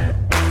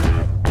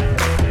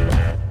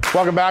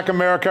 Welcome back,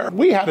 America.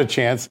 We had a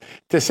chance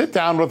to sit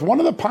down with one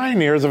of the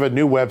pioneers of a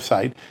new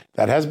website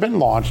that has been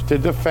launched to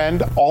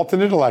defend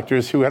alternate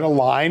electors who had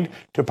aligned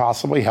to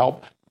possibly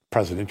help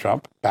President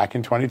Trump back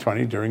in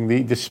 2020 during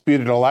the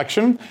disputed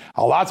election.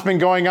 A lot's been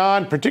going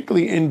on,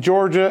 particularly in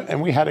Georgia,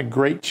 and we had a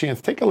great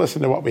chance. Take a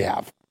listen to what we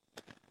have.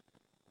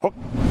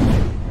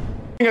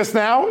 Joining us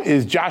now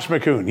is Josh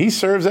McCoon. He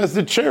serves as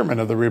the chairman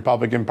of the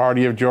Republican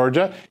Party of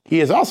Georgia. He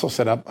has also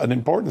set up an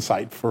important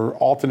site for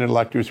alternate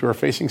electors who are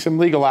facing some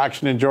legal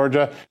action in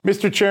Georgia.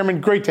 Mr.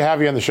 Chairman, great to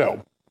have you on the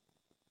show.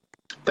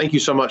 Thank you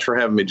so much for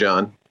having me,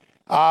 John.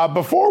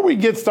 Before we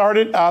get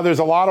started, there's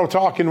a lot of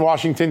talk in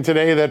Washington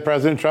today that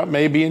President Trump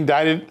may be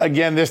indicted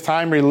again, this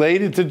time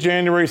related to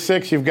January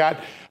 6th. You've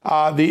got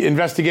the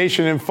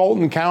investigation in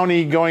Fulton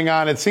County going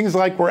on. It seems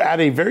like we're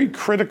at a very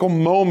critical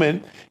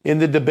moment in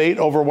the debate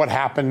over what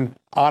happened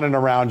on and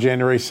around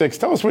January 6th.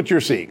 Tell us what you're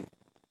seeing.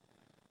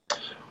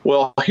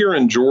 Well, here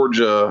in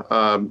Georgia,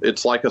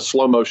 it's like a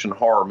slow motion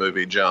horror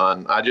movie,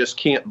 John. I just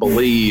can't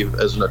believe,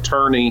 as an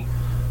attorney,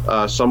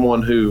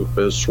 someone who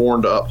is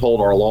sworn to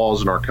uphold our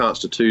laws and our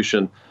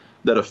Constitution,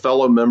 that a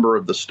fellow member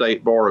of the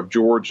State Bar of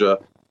Georgia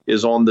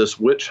is on this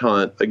witch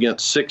hunt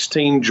against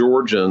 16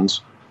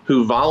 Georgians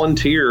who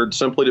volunteered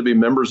simply to be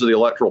members of the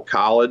Electoral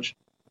College.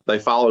 They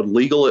followed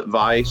legal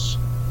advice,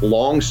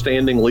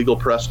 long-standing legal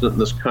precedent in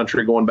this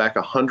country going back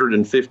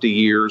 150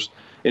 years,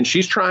 and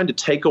she's trying to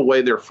take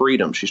away their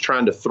freedom. She's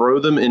trying to throw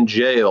them in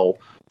jail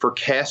for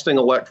casting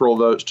electoral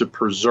votes to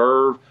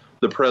preserve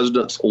the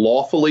president's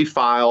lawfully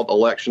filed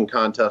election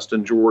contest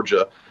in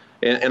Georgia.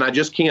 And I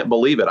just can't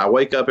believe it. I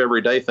wake up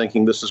every day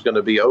thinking this is going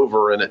to be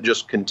over, and it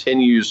just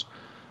continues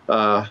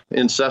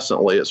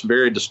incessantly. It's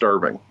very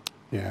disturbing.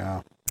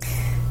 Yeah.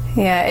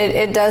 Yeah,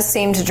 it does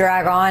seem to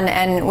drag on.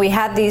 And we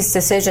had these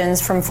decisions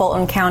from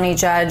Fulton County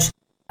Judge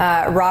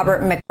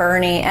Robert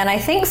McBurney. And I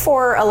think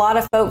for a lot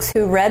of folks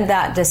who read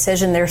that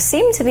decision, there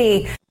seemed to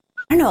be,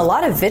 a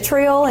lot of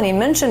vitriol. And he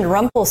mentioned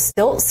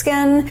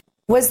Rumpelstiltskin.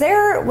 Was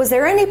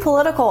there any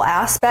political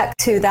aspect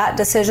to that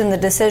decision, the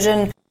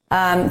decision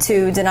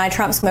to deny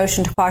Trump's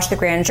motion to quash the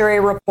grand jury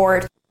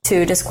report,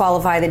 to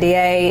disqualify the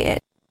DA?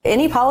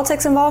 Any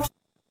politics involved?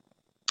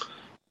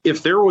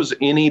 If there was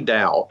any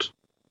doubt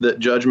that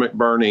Judge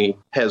McBurney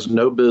has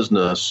no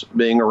business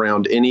being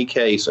around any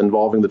case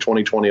involving the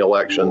 2020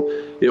 election,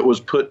 it was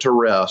put to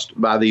rest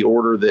by the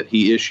order that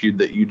he issued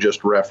that you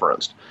just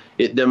referenced.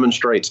 It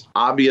demonstrates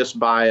obvious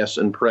bias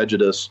and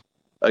prejudice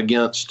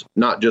against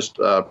not just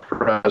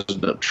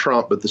President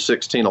Trump, but the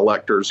 16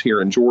 electors here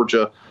in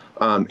Georgia.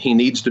 He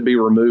needs to be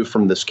removed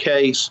from this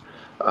case.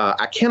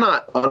 I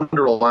cannot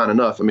underline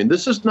enough.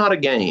 This is not a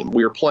game.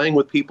 We are playing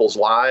with people's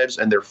lives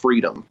and their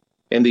freedom.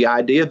 And the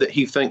idea that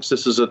he thinks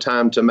this is a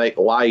time to make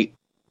light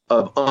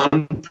of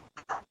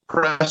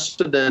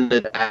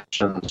unprecedented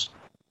actions,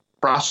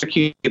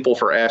 prosecute people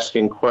for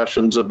asking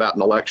questions about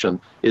an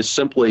election, is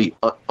simply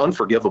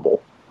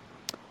unforgivable.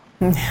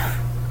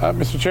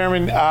 Mr.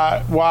 Chairman,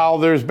 while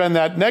there's been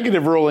that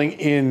negative ruling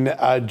in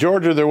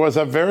Georgia, there was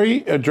a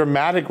very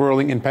dramatic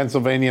ruling in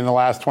Pennsylvania in the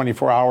last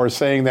 24 hours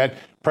saying that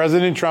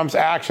President Trump's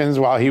actions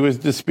while he was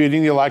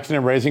disputing the election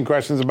and raising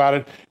questions about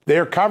it,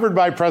 they're covered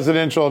by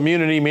presidential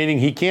immunity, meaning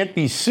he can't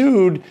be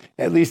sued,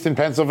 at least in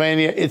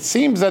Pennsylvania. It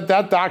seems that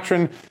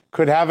doctrine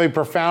could have a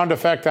profound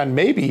effect on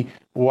maybe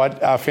what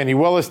Fani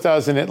Willis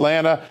does in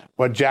Atlanta,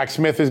 what Jack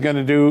Smith is going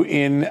to do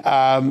in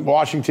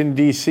Washington,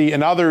 D.C.,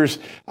 and others.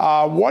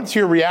 What's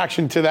your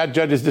reaction to that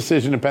judge's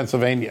decision in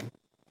Pennsylvania?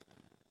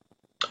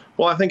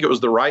 Well, I think it was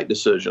the right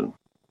decision.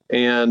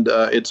 And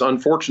it's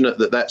unfortunate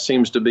that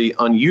seems to be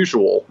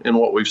unusual in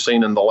what we've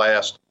seen in the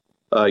last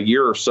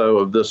year or so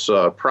of this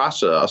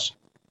process.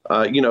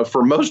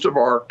 For most of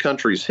our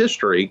country's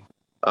history,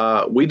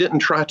 we didn't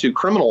try to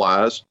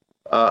criminalize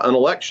an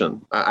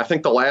election. I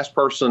think the last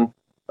person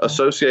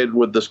associated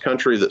with this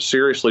country that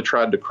seriously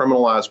tried to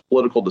criminalize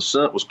political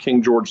dissent was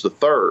King George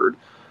III.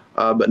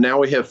 But now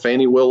we have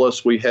Fani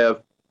Willis, we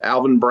have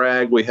Alvin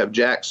Bragg, we have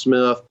Jack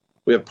Smith.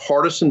 We have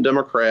partisan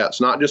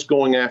Democrats not just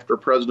going after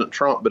President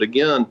Trump, but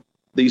again,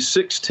 these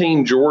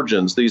 16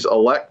 Georgians, these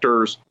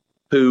electors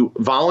who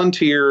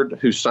volunteered,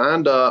 who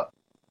signed up,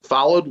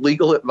 followed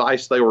legal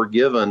advice they were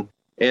given,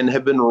 and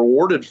have been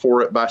rewarded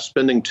for it by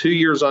spending 2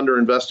 years under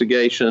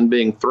investigation,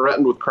 being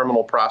threatened with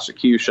criminal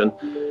prosecution.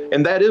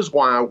 And that is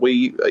why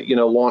we,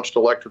 launched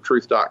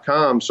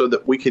electortruth.com, so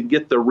that we could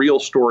get the real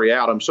story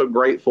out. I'm so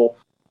grateful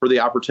for the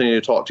opportunity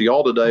to talk to you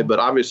all today, but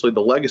obviously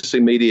the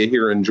legacy media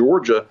here in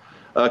Georgia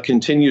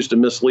continues to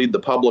mislead the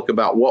public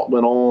about what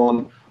went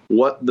on,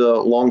 what the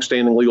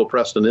longstanding legal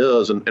precedent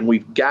is, and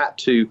we've got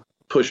to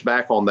push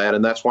back on that,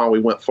 and that's why we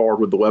went forward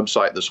with the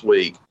website this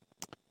week.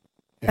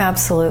 Yeah.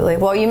 Absolutely.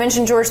 Well, you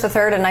mentioned George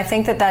III, and I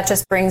think that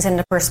just brings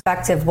into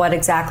perspective what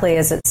exactly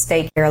is at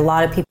stake here. A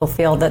lot of people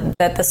feel that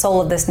the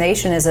soul of this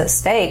nation is at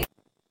stake.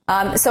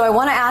 So I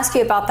want to ask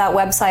you about that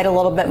website a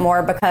little bit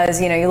more because,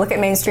 you look at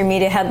mainstream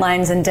media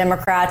headlines and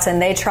Democrats,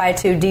 and they try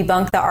to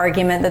debunk the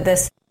argument that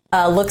this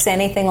looks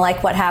anything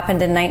like what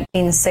happened in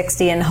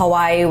 1960 in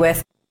Hawaii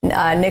with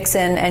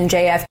Nixon and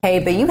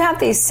JFK. But you have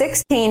these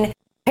 16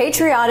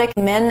 patriotic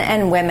men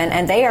and women,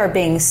 and they are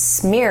being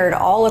smeared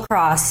all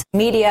across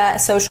media,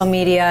 social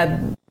media,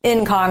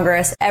 in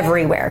Congress,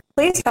 everywhere.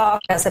 Please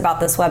talk to us about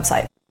this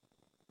website.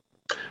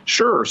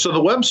 Sure. So the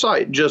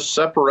website just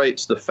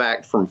separates the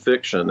fact from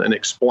fiction and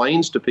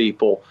explains to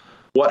people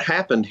what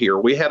happened here.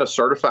 We had a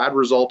certified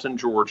result in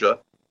Georgia.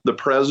 The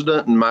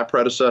president and my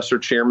predecessor,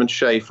 Chairman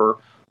Schaefer,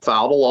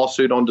 filed a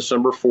lawsuit on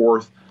December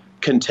 4th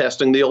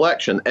contesting the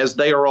election, as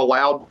they are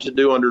allowed to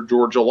do under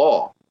Georgia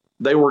law.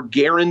 They were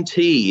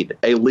guaranteed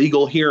a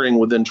legal hearing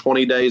within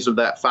 20 days of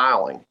that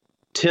filing.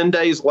 10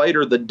 days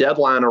later, the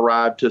deadline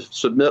arrived to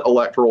submit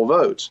electoral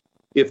votes.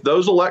 If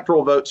those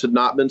electoral votes had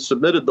not been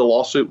submitted, the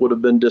lawsuit would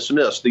have been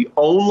dismissed. The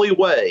only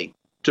way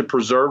to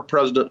preserve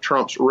President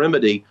Trump's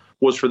remedy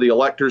was for the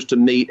electors to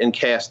meet and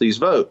cast these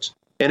votes.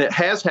 And it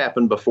has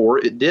happened before.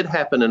 It did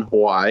happen in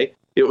Hawaii.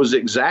 It was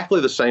exactly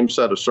the same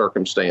set of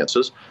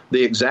circumstances,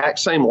 the exact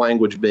same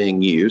language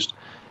being used.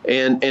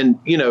 And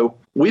you know,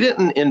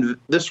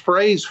 this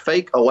phrase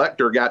fake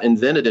elector got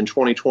invented in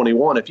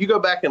 2021. If you go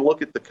back and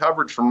look at the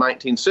coverage from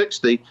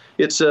 1960,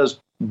 it says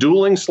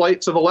dueling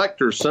slates of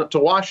electors sent to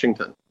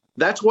Washington.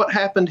 That's what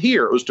happened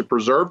here. It was to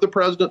preserve the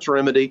president's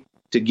remedy,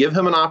 to give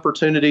him an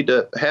opportunity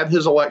to have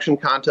his election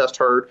contest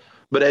heard.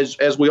 But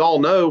as we all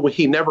know,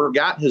 he never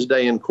got his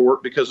day in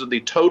court because of the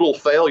total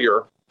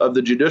failure of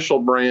the judicial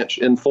branch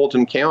in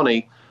Fulton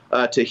County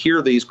to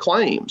hear these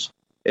claims.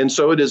 And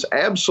so it is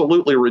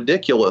absolutely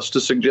ridiculous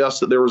to suggest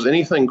that there was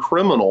anything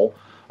criminal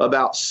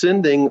about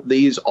sending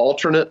these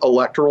alternate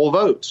electoral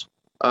votes.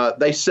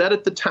 They said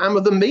at the time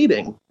of the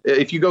meeting,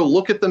 if you go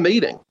look at the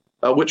meeting,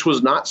 which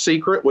was not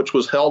secret, which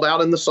was held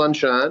out in the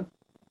sunshine,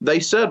 they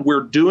said,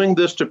 we're doing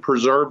this to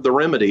preserve the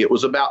remedy. It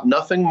was about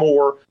nothing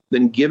more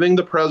than giving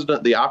the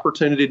president the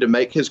opportunity to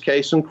make his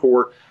case in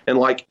court. And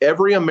like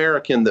every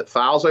American that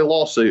files a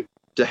lawsuit,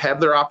 to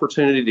have their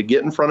opportunity to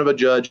get in front of a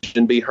judge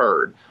and be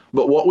heard.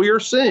 But what we are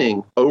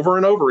seeing over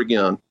and over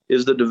again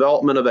is the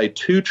development of a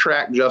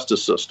two-track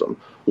justice system,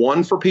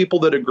 one for people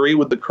that agree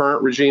with the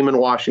current regime in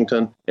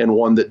Washington and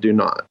one that do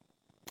not.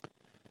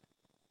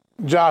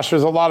 Josh,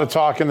 there's a lot of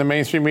talk in the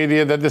mainstream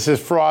media that this is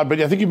fraud, but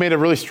I think you made a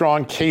really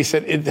strong case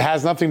that it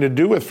has nothing to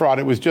do with fraud.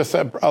 It was just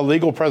a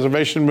legal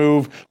preservation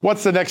move.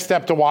 What's the next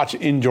step to watch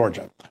in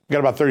Georgia? We've got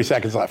about 30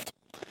 seconds left.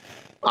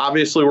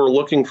 Obviously, we're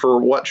looking for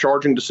what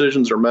charging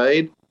decisions are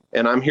made.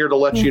 And I'm here to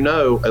let you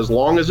know, as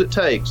long as it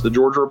takes, the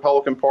Georgia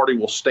Republican Party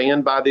will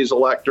stand by these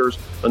electors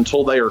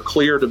until they are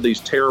cleared of these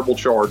terrible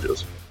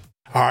charges.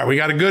 All right, we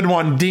got a good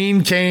one.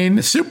 Dean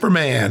Cain,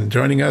 Superman,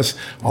 joining us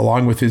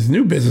along with his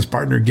new business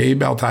partner,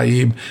 Gabe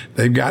El-Taib.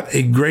 They've got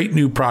a great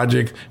new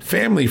project,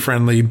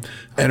 family-friendly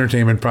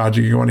entertainment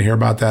project. You want to hear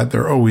about that?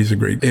 They're always a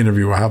great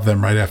interview. We'll have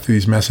them right after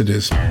these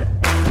messages.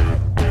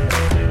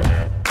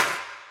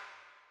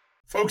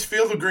 Folks,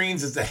 Field of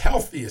Greens is the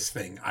healthiest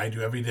thing I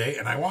do every day,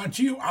 and I want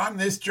you on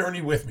this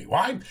journey with me.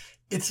 Why?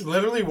 It's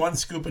literally one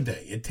scoop a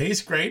day. It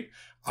tastes great.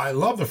 I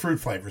love the fruit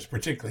flavors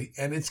particularly,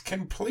 and it's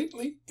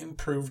completely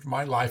improved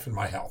my life and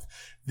my health.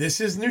 This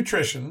is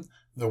nutrition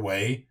the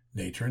way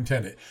nature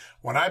intended.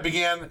 When I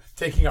began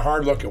taking a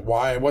hard look at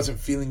why I wasn't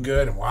feeling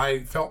good and why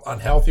I felt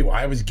unhealthy,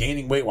 why I was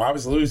gaining weight, why I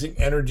was losing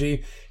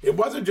energy, it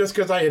wasn't just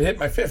because I had hit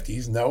my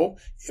 50s. No,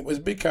 it was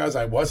because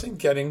I wasn't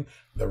getting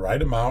the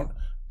right amount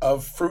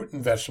of fruit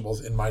and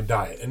vegetables in my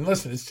diet. And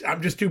listen,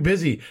 I'm just too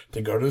busy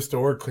to go to the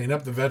store, clean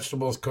up the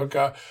vegetables, cook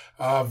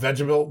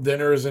vegetable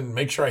dinners, and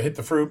make sure I hit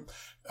the fruit.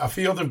 A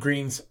Field of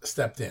Greens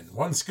stepped in.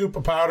 One scoop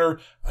of powder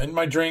in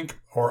my drink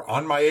or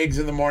on my eggs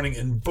in the morning,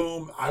 and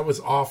boom, I was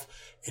off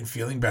and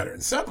feeling better.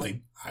 And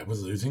suddenly, I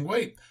was losing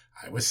weight.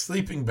 I was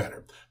sleeping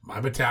better. My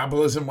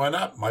metabolism went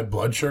up. My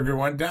blood sugar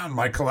went down.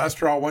 My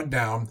cholesterol went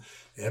down.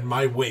 And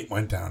my weight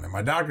went down. And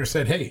my doctor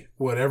said, hey,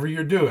 whatever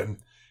you're doing,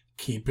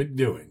 keep it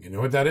doing. You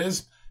know what that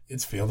is?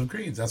 It's Field of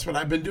Greens. That's what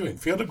I've been doing.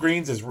 Field of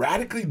Greens is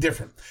radically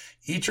different.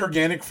 Each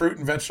organic fruit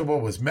and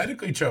vegetable was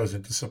medically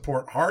chosen to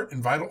support heart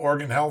and vital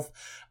organ health.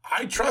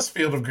 I trust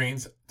Field of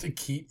Greens to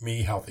keep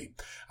me healthy.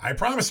 I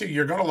promise you,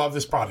 you're going to love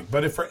this product.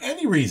 But if for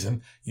any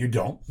reason you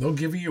don't, they'll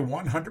give you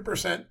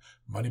 100%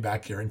 money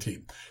back guarantee.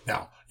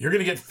 Now, you're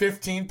going to get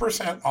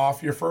 15%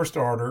 off your first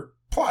order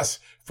plus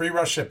free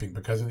rush shipping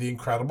because of the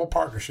incredible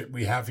partnership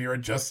we have here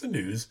at Just the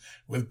News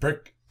with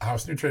Brick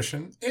House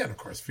Nutrition, and of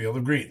course, Field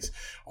of Greens.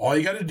 All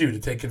you got to do to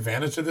take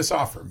advantage of this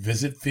offer,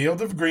 visit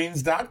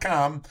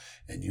fieldofgreens.com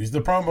and use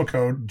the promo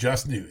code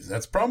JustNews.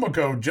 That's promo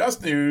code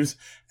JustNews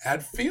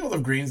at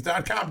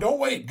fieldofgreens.com. Don't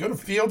wait. Go to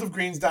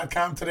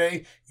fieldofgreens.com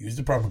today. Use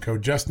the promo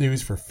code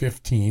JustNews for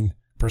 15%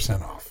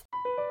 off.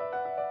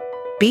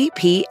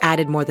 BP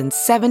added more than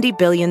 $70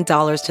 billion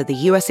to the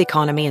U.S.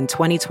 economy in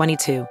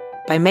 2022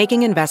 by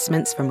making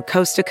investments from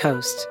coast to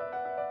coast.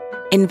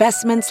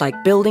 Investments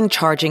like building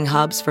charging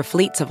hubs for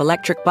fleets of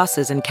electric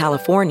buses in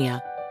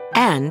California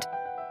and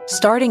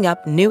starting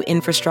up new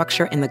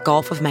infrastructure in the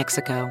Gulf of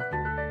Mexico.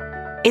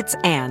 It's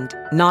and,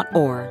 not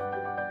or.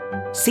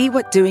 See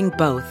what doing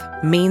both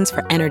means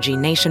for energy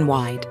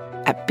nationwide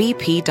at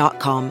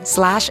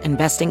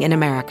bp.com/investing in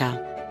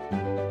America.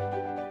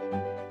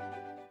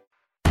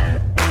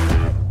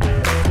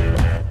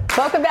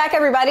 Welcome back back,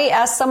 everybody.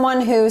 As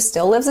someone who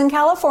still lives in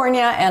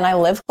California and I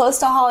live close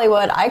to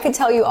Hollywood, I could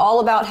tell you all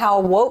about how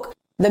woke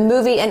the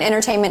movie and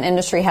entertainment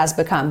industry has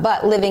become.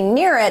 But living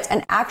near it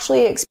and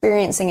actually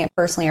experiencing it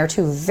personally are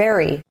two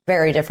very,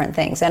 very different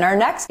things. And our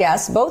next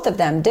guests, both of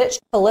them ditched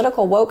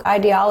political woke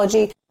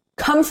ideology,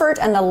 comfort,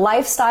 and the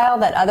lifestyle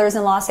that others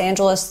in Los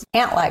Angeles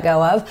can't let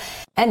go of.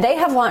 And they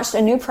have launched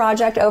a new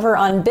project over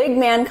on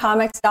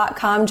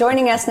bigmancomics.com.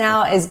 Joining us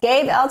now is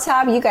Gabe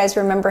Eltab. You guys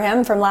remember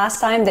him from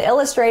last time, the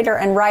illustrator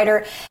and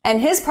writer, and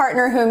his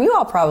partner, whom you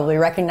all probably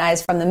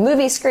recognize from the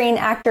movie screen,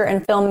 actor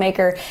and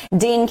filmmaker,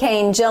 Dean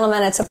Cain.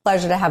 Gentlemen, it's a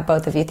pleasure to have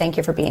both of you. Thank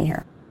you for being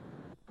here.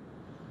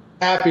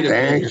 Happy to be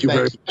here. Thank you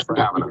very much for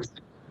having us.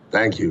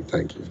 Thank you.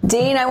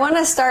 Dean, I want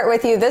to start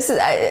with you. This is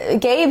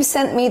Gabe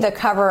sent me the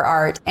cover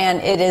art,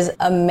 and it is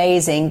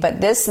amazing. But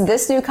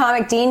this new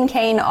comic, Dean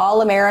Cain,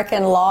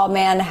 All-American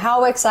Lawman,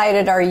 how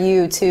excited are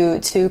you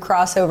to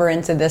cross over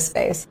into this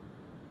space?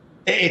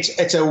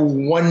 It's a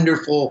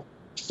wonderful,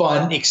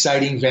 fun,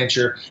 exciting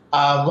venture.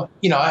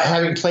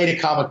 Having played a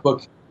comic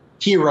book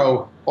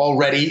hero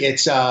already,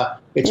 it's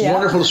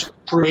wonderful to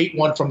create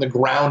one from the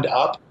ground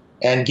up.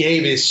 And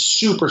Gabe is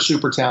super,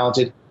 super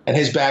talented, and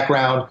his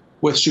background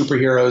with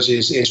superheroes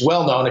is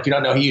well known. If you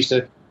don't know, he used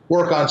to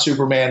work on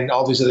Superman and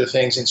all these other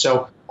things. And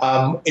so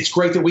it's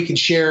great that we can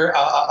share.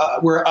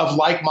 We're of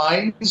like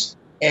minds,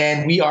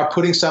 and we are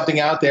putting something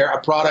out there, a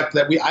product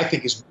that I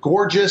think is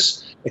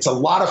gorgeous. It's a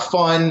lot of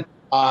fun,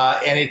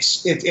 and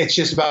it's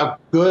just about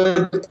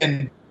good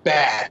and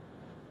bad,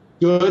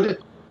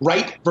 good,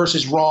 right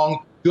versus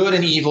wrong, good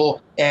and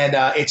evil, and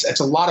it's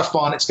a lot of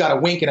fun. It's got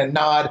a wink and a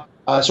nod,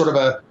 sort of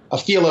a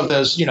feel of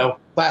those,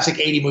 classic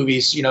 80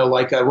 movies,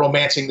 like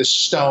Romancing the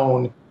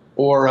Stone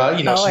or,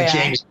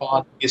 James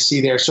Bond you see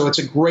there. So it's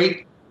a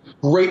great,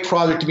 great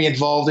project to be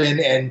involved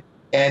in.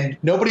 And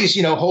nobody's,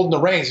 holding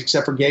the reins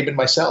except for Gabe and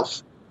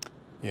myself.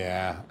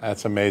 Yeah,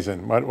 that's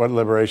amazing. What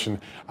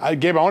liberation.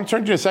 Gabe, I want to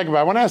turn to you in a second, but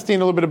I want to ask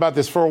Dean a little bit about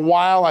this. For a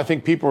while, I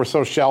think people were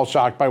so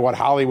shell-shocked by what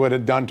Hollywood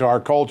had done to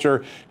our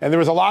culture, and there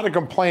was a lot of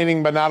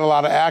complaining, but not a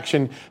lot of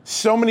action.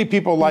 So many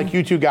people like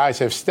you two guys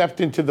have stepped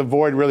into the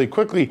void really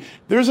quickly.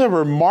 There's a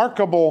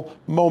remarkable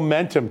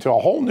momentum to a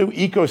whole new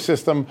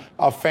ecosystem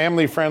of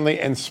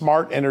family-friendly and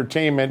smart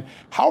entertainment.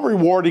 How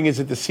rewarding is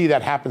it to see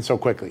that happen so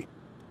quickly?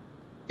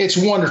 It's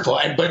wonderful.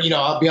 But,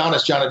 I'll be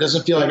honest, John, it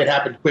doesn't feel like it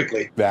happened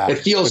quickly. Yeah, it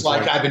feels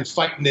like I've been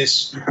fighting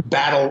this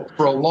battle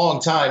for a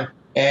long time.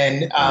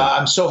 And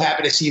I'm so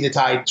happy to see the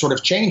tide sort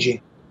of changing.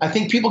 I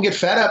think people get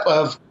fed up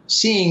of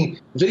seeing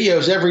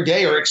videos every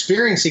day or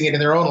experiencing it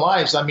in their own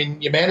lives. I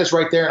mean, Amanda's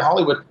right there in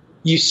Hollywood.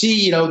 You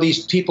see,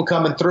 these people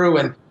coming through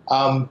and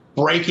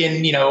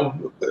breaking,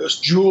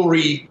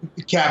 jewelry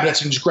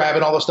cabinets and just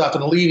grabbing all the stuff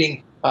and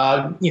leaving,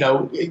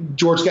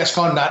 George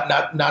Gascon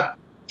not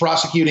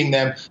prosecuting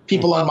them.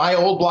 People on my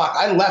old block.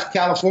 I left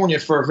California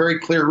for a very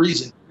clear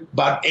reason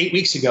about 8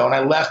 weeks ago, and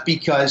I left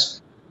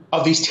because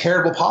of these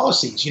terrible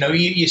policies.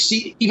 You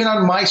see, even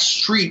on my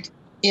street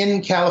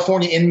in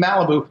California, in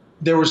Malibu,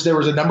 there was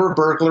a number of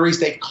burglaries.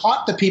 They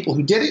caught the people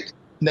who did it,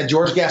 and then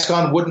George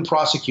Gascon wouldn't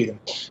prosecute them.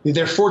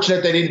 They're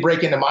fortunate they didn't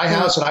break into my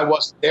house, and I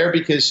wasn't there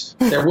because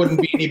there wouldn't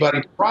be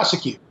anybody to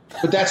prosecute.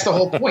 But that's the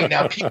whole point.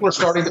 Now people are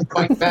starting to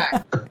fight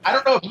back. I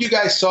don't know if you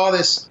guys saw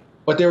this,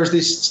 but there was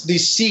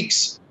these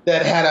Sikhs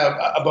that had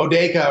a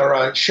bodega or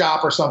a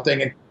shop or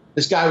something, and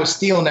this guy was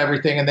stealing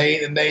everything, and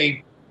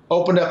they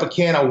opened up a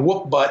can of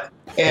whoop butt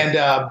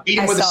and beat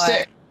him with a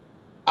stick.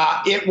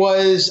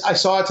 I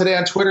saw it today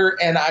on Twitter,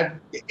 and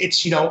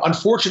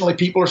unfortunately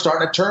people are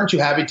starting to turn to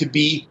having to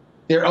be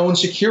their own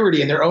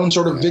security and their own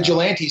sort of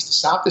vigilantes to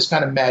stop this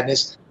kind of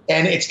madness.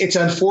 And it's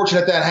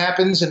unfortunate that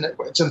happens, and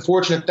it's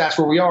unfortunate that's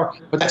where we are,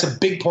 but that's a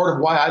big part of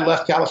why I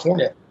left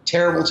California.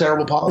 Terrible,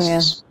 terrible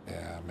policies. Yeah.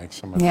 Makes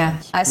so much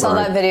sense. I saw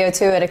that video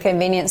too at a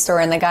convenience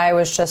store, and the guy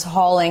was just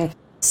hauling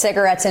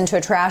cigarettes into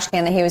a trash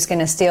can that he was going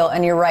to steal.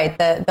 And you're right,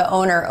 the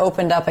owner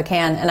opened up a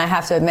can, and I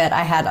have to admit,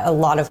 I had a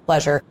lot of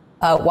pleasure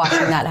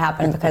watching that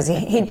happen because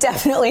he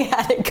definitely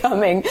had it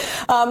coming.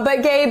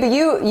 But Gabe,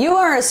 you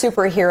are a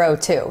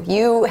superhero too.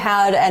 You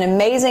had an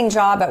amazing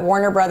job at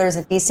Warner Brothers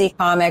and DC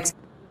Comics.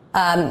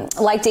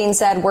 Like Dean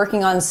said,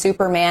 working on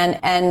Superman,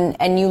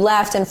 and you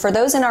left. And for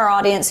those in our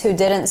audience who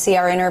didn't see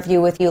our interview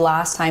with you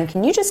last time,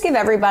 can you just give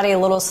everybody a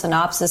little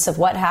synopsis of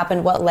what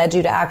happened, what led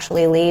you to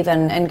actually leave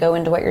and go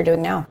into what you're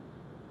doing now?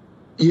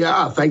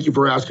 Yeah, thank you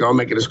for asking. I'll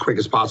make it as quick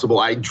as possible.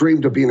 I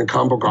dreamed of being a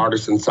comic book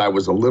artist since I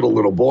was a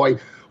little boy.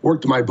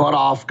 Worked my butt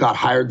off, got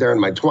hired there in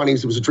my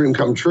 20s. It was a dream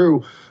come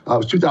true. It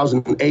was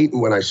 2008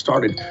 when I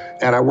started,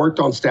 and I worked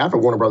on staff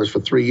at Warner Brothers for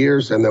 3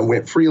 years, and then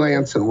went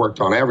freelance and worked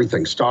on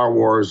everything, Star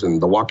Wars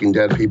and The Walking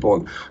Dead people.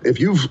 And if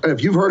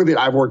you've heard of it,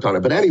 I've worked on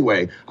it. But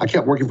anyway, I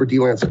kept working for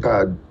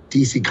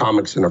DC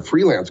Comics in a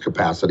freelance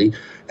capacity,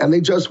 and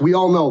we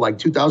all know, like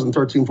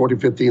 2013, 14,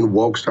 15,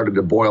 woke started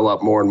to boil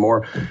up more and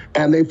more,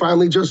 and they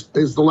finally is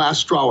the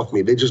last straw with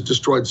me. They just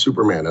destroyed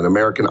Superman, an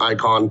American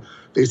icon.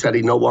 They said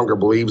he no longer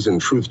believes in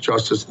truth,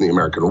 justice, and the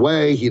American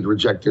way. He'd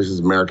rejected his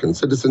American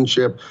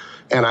citizenship.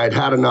 And I'd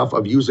had enough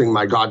of using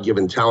my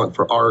God-given talent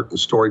for art and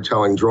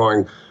storytelling,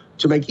 drawing,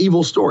 to make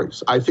evil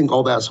stories. I think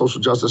all that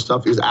social justice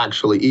stuff is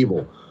actually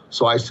evil.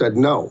 So I said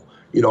no.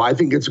 I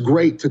think it's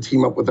great to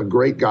team up with a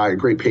great guy, a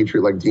great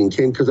patriot like Dean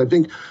Cain, because I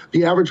think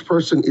the average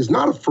person is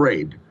not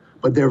afraid,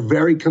 but they're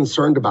very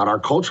concerned about our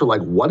culture.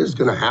 Like, what is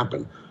going to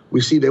happen?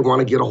 We see they want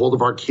to get a hold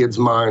of our kids'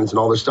 minds and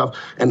all this stuff.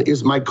 And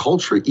is my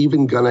culture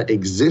even going to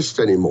exist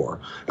anymore?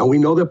 And we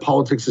know that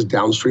politics is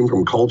downstream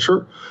from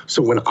culture.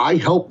 So when I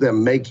help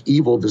them make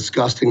evil,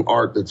 disgusting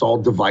art that's all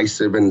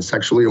divisive and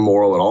sexually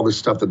immoral and all this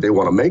stuff that they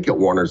want to make at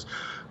Warner's,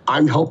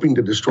 I'm helping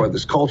to destroy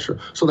this culture.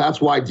 So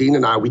that's why Dean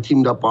and I, we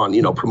teamed up on,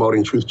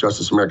 promoting Truth,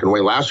 Justice, American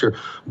Way last year.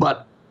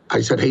 But I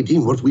said, hey,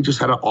 Dean, what if we just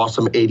had an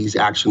awesome 80s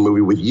action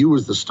movie with you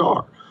as the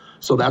star?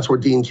 So that's where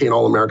Dean Cain,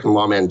 All-American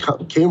Lawman,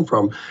 came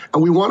from.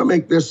 And we want to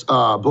make this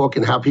book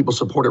and have people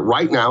support it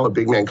right now at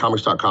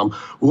bigmancomics.com.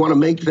 We want to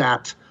make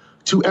that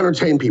to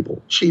entertain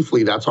people.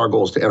 Chiefly, that's our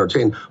goal, is to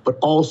entertain, but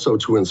also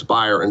to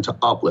inspire and to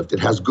uplift.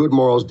 It has good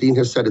morals. Dean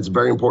has said it's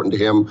very important to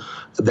him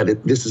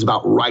that this is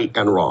about right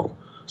and wrong.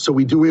 So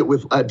we do it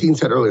with, Dean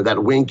said earlier,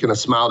 that wink and a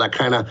smile, that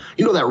kind of,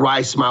 that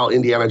wry smile,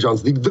 Indiana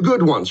Jones, the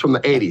good ones from the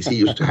 80s he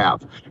used to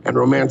have, and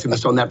Romancing the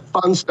Stone, that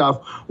fun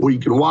stuff where you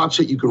can watch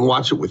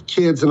it with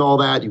kids and all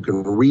that. You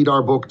can read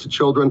our book to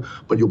children,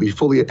 but you'll be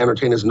fully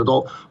entertained as an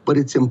adult. But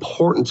it's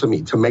important to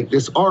me to make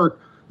this art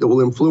that will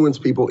influence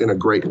people in a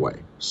great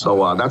way.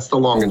 So that's the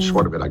long and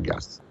short of it, I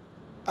guess.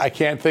 I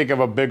can't think of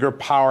a bigger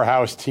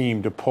powerhouse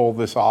team to pull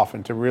this off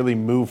and to really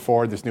move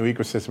forward this new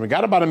ecosystem. We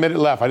got about a minute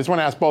left. I just want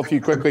to ask both of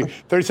you quickly,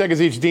 30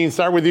 seconds each. Dean,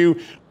 start with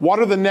you. What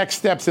are the next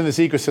steps in this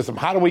ecosystem?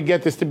 How do we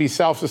get this to be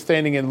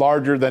self-sustaining and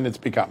larger than it's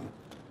become?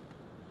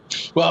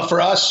 Well, for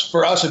us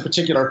in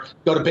particular,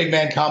 go to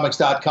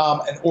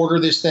bigmancomics.com and order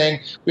this thing.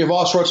 We have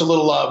all sorts of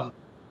little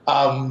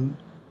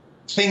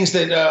things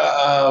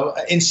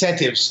that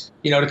incentives,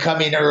 to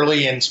come in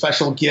early, and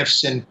special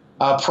gifts and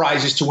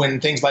prizes to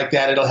win, things like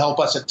that. It'll help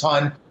us a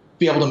ton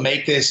be able to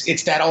make this.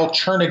 It's that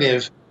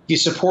alternative. You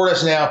support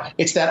us now.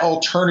 It's that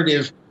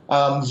alternative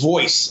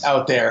voice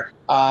out there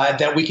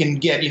that we can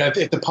get.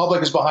 If the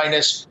public is behind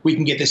us, we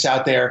can get this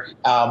out there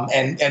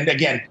and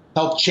again,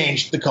 help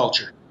change the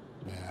culture.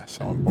 Yeah,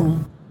 so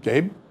important.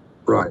 Gabe?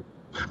 Right.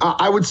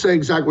 I would say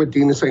exactly what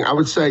Dean is saying. I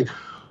would say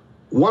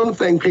one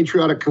thing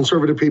patriotic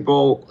conservative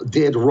people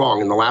did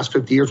wrong in the last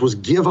 50 years was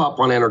give up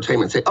on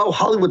entertainment. Say, oh,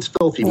 Hollywood's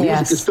filthy.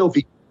 Music is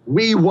filthy.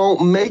 We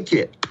won't make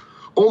it.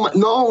 Oh my,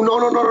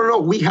 no.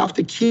 We have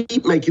to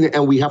keep making it,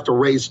 and we have to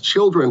raise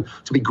children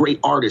to be great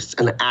artists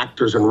and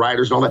actors and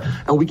writers and all that.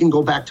 And we can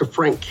go back to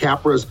Frank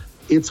Capra's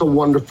It's a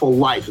Wonderful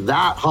Life.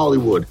 That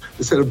Hollywood,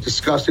 instead of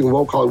disgusting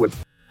woke Hollywood.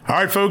 All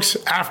right, folks,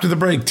 after the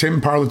break,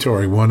 Tim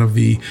Parlatore, one of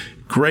the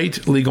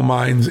great legal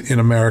minds in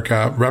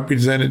America,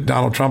 represented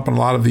Donald Trump on a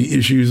lot of the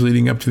issues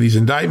leading up to these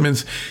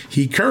indictments.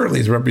 He currently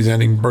is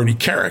representing Bernie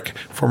Kerik,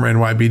 former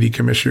NYPD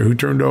commissioner, who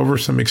turned over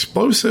some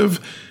explosive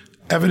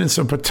evidence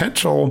of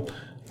potential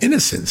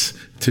innocence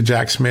to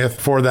Jack Smith.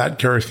 For that,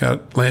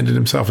 Kerik landed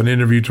himself an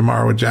interview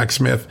tomorrow with Jack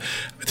Smith.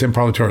 Tim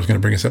Parlatore is going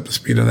to bring us up to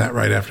speed on that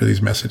right after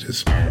these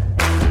messages.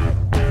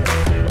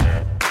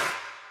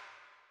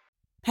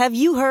 Have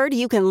you heard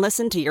you can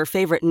listen to your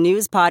favorite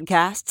news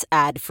podcasts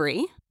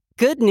ad-free?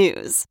 Good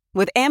news.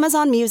 With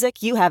Amazon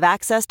Music, you have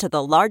access to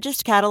the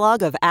largest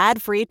catalog of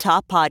ad-free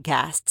top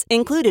podcasts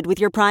included with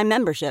your Prime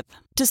membership.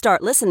 To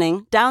start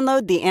listening,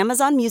 download the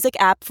Amazon Music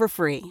app for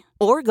free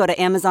or go to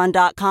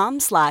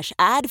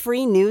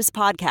amazon.com/ad-free news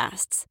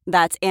podcasts.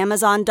 That's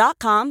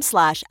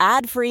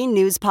amazon.com/ad-free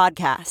news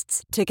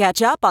podcasts to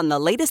catch up on the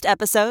latest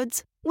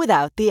episodes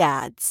without the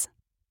ads.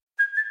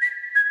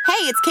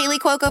 Hey, it's Kaylee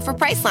Cuoco for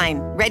Priceline.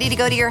 Ready to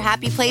go to your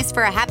happy place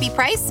for a happy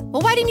price?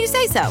 Well, why didn't you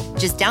say so?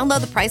 Just download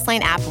the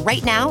Priceline app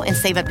right now and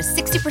save up to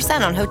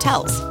 60% on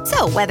hotels.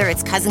 So whether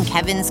it's Cousin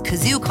Kevin's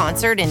Kazoo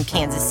Concert in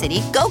Kansas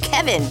City, go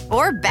Kevin,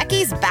 or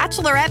Becky's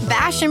Bachelorette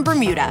Bash in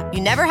Bermuda, you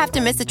never have to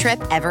miss a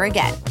trip ever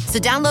again. So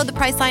download the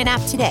Priceline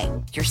app today.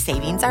 Your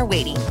savings are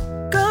waiting.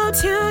 Go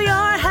to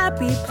your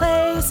happy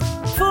place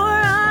for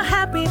a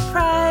happy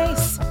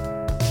price.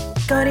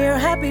 Go to your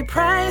happy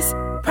price,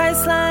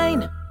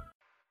 Priceline.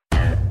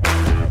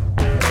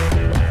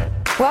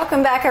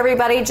 Welcome back,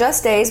 everybody.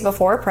 Just days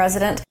before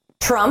President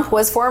Trump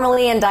was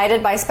formally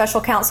indicted by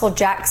special counsel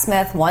Jack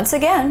Smith once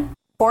again,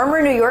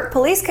 former New York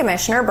Police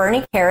Commissioner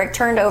Bernie Kerik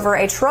turned over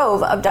a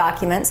trove of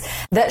documents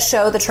that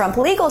show the Trump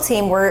legal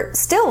team were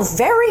still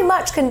very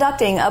much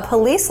conducting a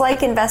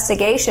police-like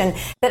investigation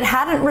that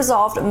hadn't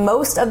resolved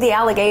most of the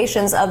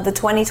allegations of the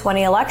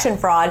 2020 election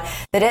fraud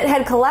that it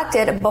had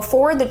collected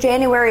before the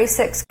January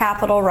 6th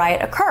Capitol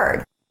riot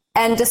occurred.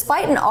 And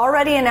despite an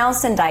already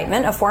announced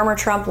indictment, a former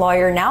Trump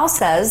lawyer now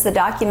says the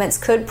documents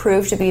could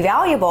prove to be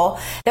valuable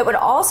that would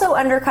also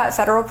undercut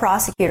federal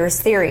prosecutors'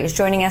 theories.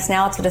 Joining us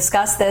now to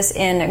discuss this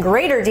in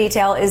greater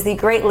detail is the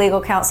great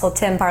legal counsel,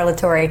 Tim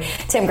Parlatore.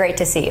 Tim, great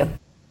to see you.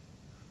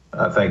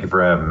 Thank you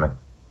for having me.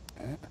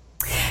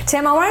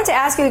 Tim, I wanted to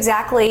ask you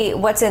exactly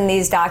what's in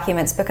these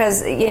documents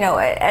because,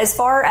 as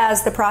far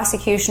as the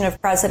prosecution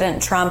of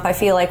President Trump, I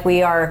feel like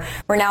we're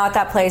now at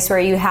that place where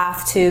you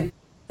have to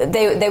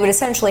they would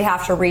essentially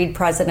have to read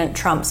President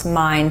Trump's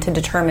mind to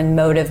determine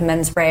motive,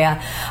 mens rea.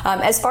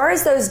 As far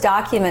as those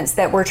documents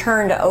that were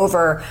turned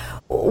over,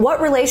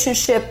 what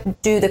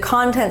relationship do the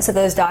contents of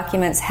those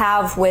documents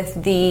have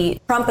with the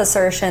Trump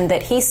assertion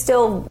that he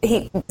still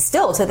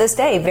to this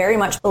day very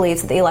much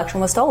believes that the election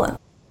was stolen?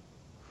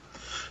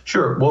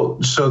 Sure.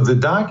 Well, so the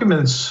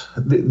documents,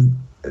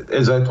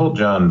 as I told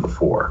John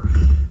before,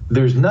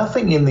 there's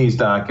nothing in these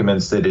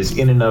documents that is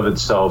in and of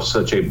itself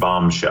such a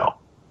bombshell.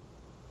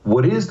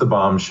 What is the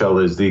bombshell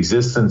is the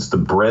existence, the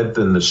breadth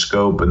and the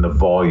scope and the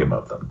volume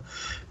of them.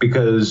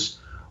 Because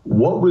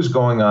what was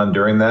going on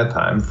during that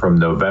time from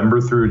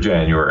November through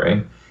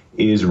January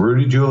is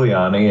Rudy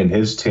Giuliani and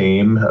his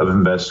team of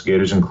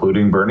investigators,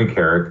 including Bernie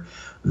Kerik,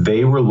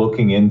 they were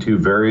looking into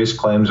various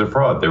claims of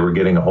fraud. They were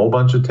getting a whole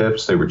bunch of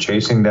tips. They were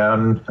chasing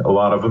down a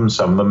lot of them.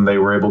 Some of them they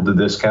were able to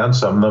discount.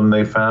 Some of them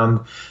they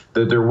found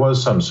that there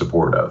was some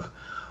support of.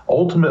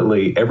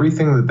 Ultimately,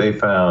 everything that they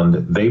found,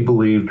 they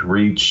believed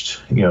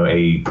reached,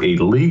 a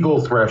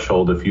legal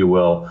threshold, if you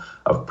will,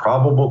 of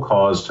probable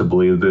cause to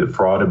believe that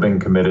fraud had been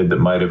committed that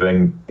might have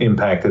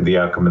impacted the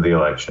outcome of the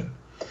election.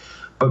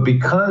 But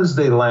because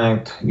they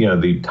lacked,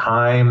 the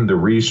time, the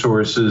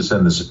resources,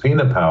 and the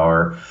subpoena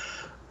power,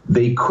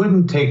 they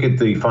couldn't take it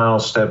the final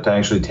step to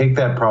actually take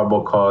that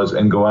probable cause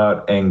and go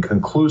out and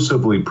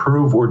conclusively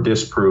prove or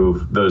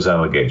disprove those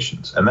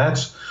allegations. And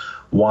that's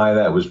why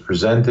that was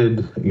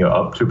presented,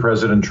 up to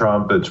President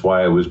Trump. That's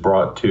why it was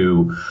brought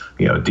to,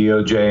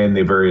 DOJ and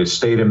the various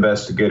state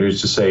investigators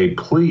to say,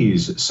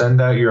 please send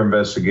out your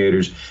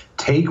investigators,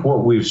 take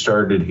what we've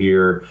started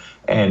here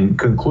and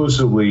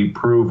conclusively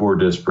prove or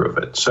disprove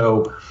it.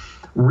 So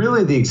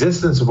really the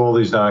existence of all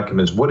these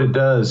documents, what it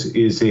does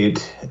is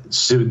it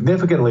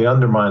significantly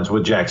undermines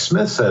what Jack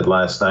Smith said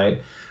last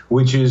night,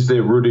 which is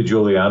that Rudy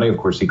Giuliani, of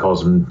course he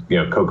calls him,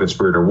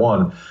 co-conspirator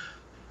one,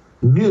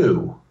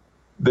 knew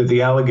that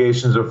the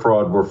allegations of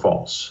fraud were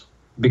false.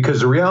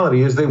 Because the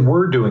reality is they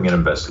were doing an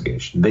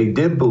investigation. They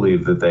did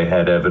believe that they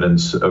had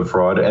evidence of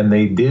fraud, and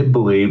they did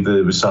believe that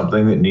it was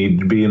something that needed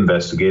to be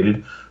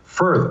investigated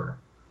further.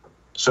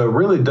 So it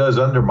really does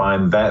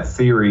undermine that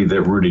theory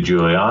that Rudy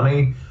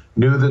Giuliani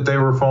knew that they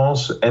were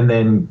false, and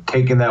then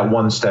taking that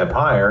one step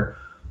higher,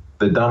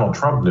 that Donald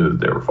Trump knew that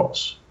they were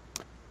false.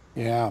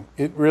 Yeah,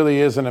 it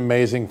really is an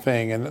amazing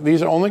thing. And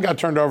these only got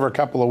turned over a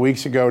couple of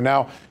weeks ago.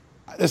 Now,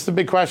 this is the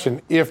big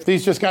question. If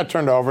these just got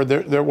turned over,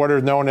 they're what are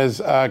known as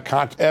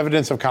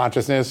evidence of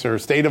consciousness or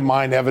state of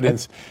mind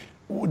evidence.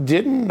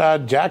 Didn't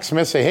Jack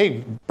Smith say,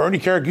 hey, Bernie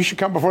Kerik, you should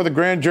come before the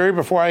grand jury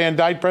before I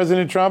indict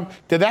President Trump?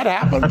 Did that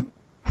happen?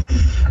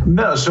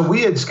 No. So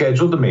we had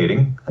scheduled a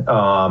meeting,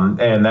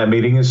 and that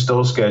meeting is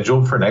still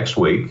scheduled for next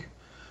week.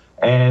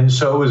 And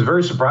so it was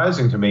very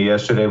surprising to me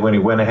yesterday when he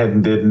went ahead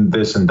and did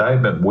this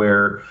indictment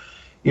where,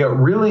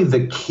 really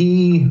the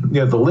key,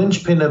 the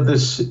linchpin of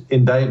this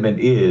indictment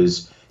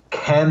is,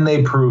 can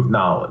they prove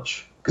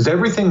knowledge? Because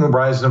everything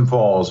rises and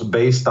falls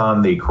based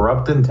on the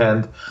corrupt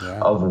intent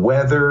of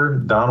whether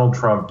Donald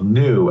Trump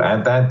knew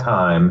at that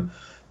time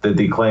that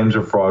the claims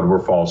of fraud were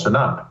false or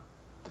not.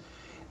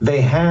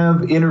 They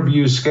have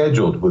interviews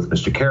scheduled with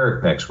Mr.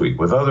 Kerik next week,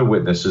 with other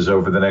witnesses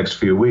over the next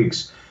few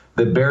weeks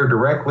that bear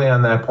directly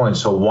on that point.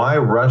 So why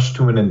rush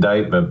to an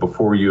indictment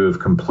before you have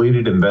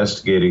completed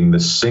investigating the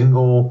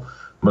single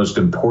most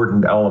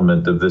important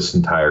element of this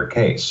entire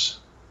case?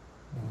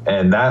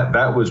 And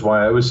that was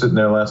why I was sitting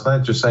there last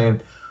night just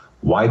saying,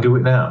 why do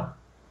it now?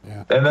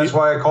 Yeah. And that's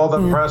why I called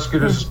up the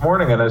prosecutors this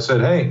morning and I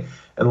said, hey,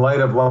 in light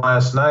of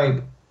last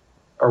night,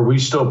 are we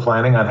still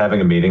planning on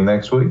having a meeting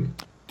next week?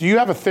 Do you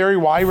have a theory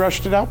why he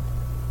rushed it out?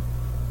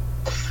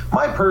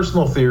 My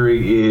personal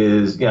theory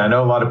is, I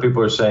know a lot of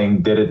people are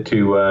saying did it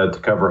to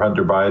cover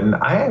Hunter Biden.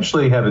 I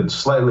actually have a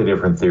slightly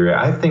different theory.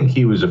 I think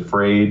he was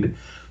afraid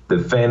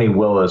that Fani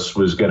Willis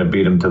was going to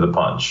beat him to the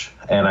punch.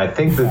 And I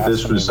think that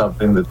this was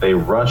something that they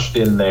rushed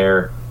in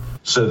there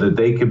so that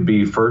they could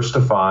be first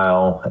to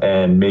file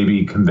and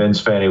maybe convince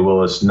Fani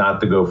Willis not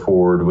to go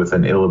forward with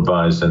an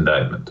ill-advised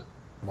indictment.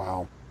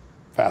 Wow.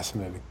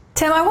 Fascinating.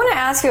 Tim, I want to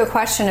ask you a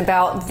question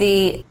about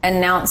the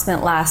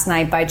announcement last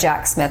night by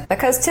Jack Smith,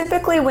 because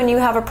typically when you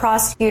have a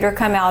prosecutor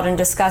come out and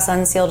discuss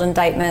unsealed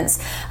indictments,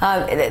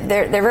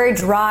 they're very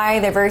dry,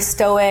 they're very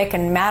stoic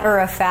and matter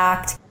of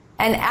fact.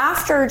 And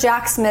after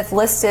Jack Smith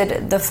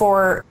listed the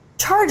 4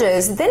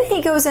 charges, then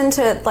he goes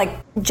into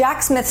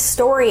Jack Smith's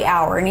story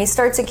hour and he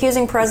starts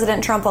accusing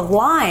President Trump of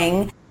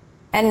lying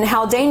and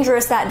how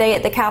dangerous that day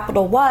at the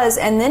Capitol was.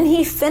 And then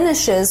he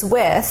finishes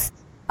with,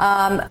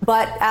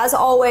 but as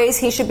always,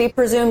 he should be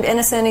presumed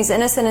innocent. He's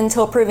innocent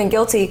until proven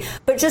guilty.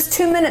 But just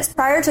 2 minutes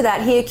prior to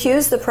that, he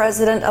accused the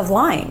president of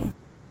lying.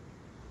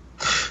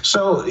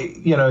 So,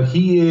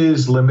 he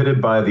is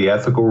limited by the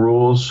ethical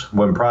rules.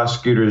 When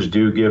prosecutors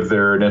do give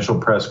their initial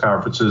press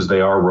conferences,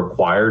 they are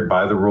required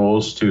by the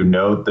rules to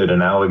note that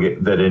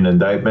an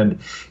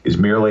indictment is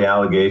merely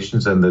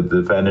allegations and that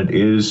the defendant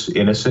is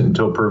innocent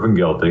until proven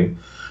guilty.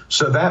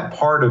 So that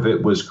part of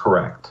it was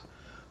correct.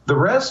 The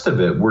rest of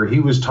it, where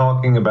he was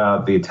talking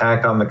about the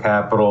attack on the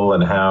Capitol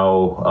and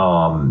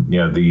how,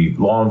 the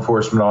law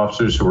enforcement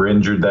officers who were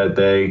injured that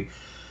day,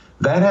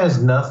 That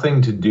has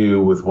nothing to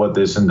do with what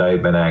this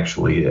indictment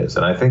actually is.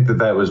 And I think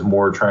that was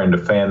more trying to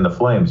fan the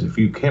flames. If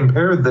you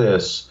compare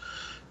this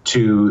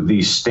to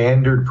the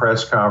standard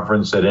press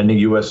conference that any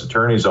U.S.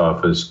 attorney's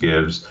office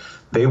gives,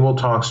 they will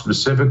talk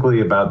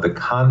specifically about the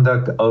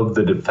conduct of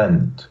the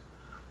defendant,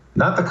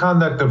 not the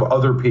conduct of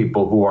other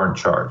people who aren't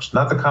charged,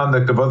 not the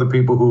conduct of other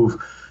people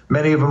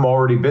many of them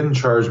already been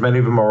charged, many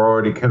of them are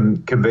already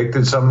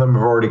convicted, some of them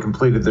have already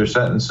completed their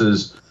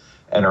sentences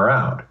and are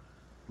out.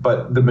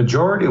 But the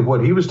majority of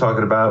what he was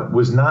talking about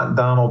was not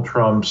Donald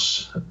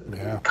Trump's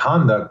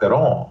conduct at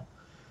all.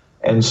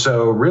 And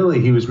so really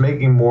he was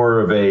making more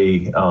of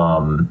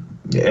an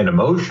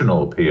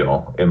emotional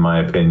appeal, in my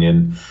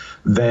opinion,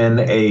 than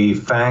a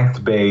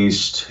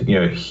fact-based,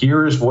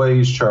 here's what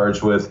he's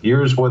charged with,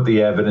 here's what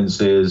the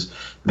evidence is,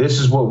 this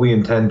is what we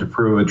intend to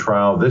prove at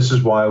trial, this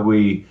is why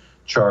we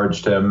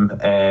charged him,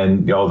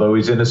 and although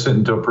he's innocent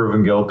until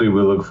proven guilty,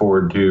 we look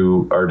forward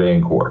to our day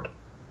in court.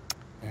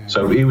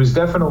 So it was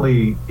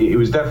definitely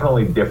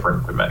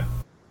different to me.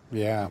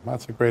 Yeah,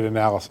 that's a great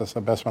analysis,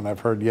 the best one I've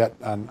heard yet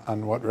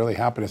on what really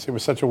happened. It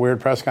was such a weird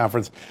press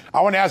conference.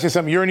 I want to ask you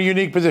something. You're in a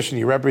unique position.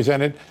 You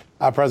represented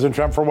President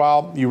Trump for a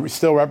while. You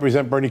still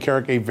represent Bernie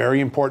Kerik, a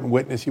very important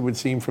witness, you would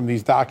seem, from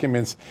these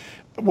documents.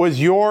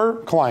 Was your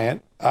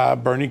client,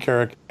 Bernie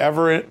Kerik,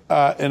 ever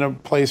in a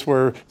place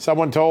where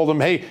someone told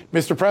him, hey,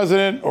 Mr.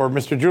 President or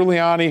Mr.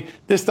 Giuliani,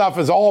 this stuff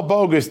is all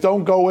bogus,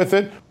 don't go with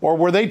it? Or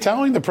were they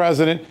telling the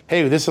president,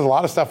 hey, this is a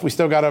lot of stuff, we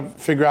still got to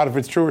figure out if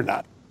it's true or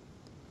not?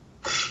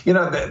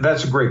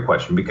 That's a great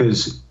question,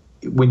 because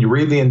when you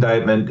read the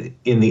indictment,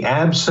 in the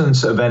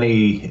absence of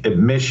any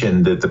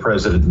admission that the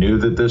president knew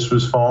that this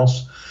was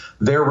false,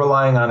 they're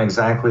relying on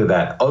exactly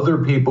that.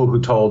 Other people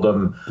who told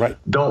them,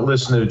 don't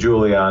listen to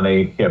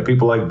Giuliani,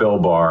 people like Bill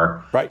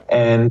Barr. Right.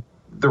 And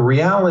the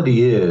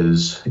reality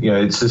is,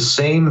 it's the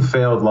same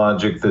failed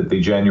logic that the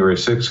January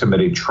 6th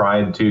committee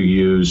tried to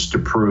use to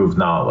prove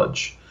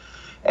knowledge.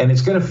 And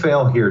it's going to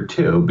fail here,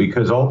 too,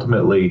 because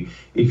ultimately,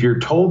 if you're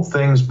told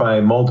things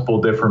by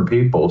multiple different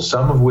people,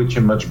 some of which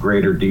in much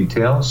greater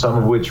detail, some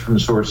of which from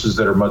sources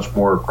that are much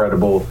more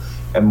credible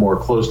and more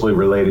closely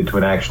related to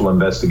an actual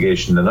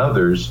investigation than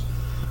others,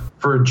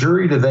 for a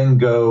jury to then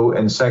go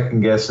and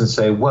second guess and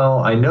say, well,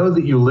 I know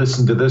that you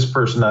listened to this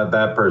person, not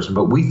that person,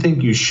 but we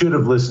think you should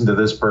have listened to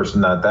this person,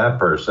 not that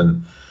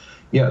person.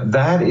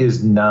 That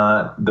is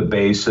not the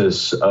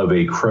basis of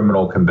a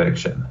criminal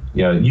conviction.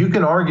 You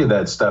can argue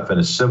that stuff in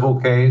a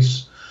civil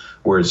case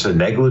where it's a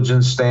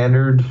negligence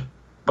standard,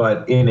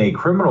 but in a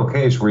criminal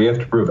case where you have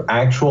to prove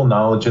actual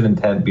knowledge and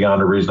intent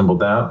beyond a reasonable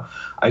doubt,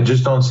 I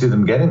just don't see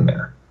them getting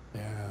there.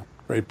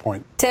 Great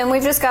point. Tim,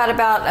 we've just got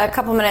about a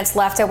couple minutes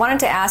left. I wanted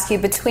to ask you,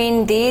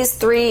 between these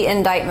three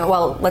indictments,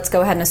 well, let's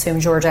go ahead and assume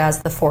Georgia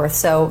as the fourth.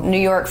 So New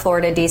York,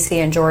 Florida, D.C.,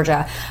 and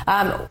Georgia.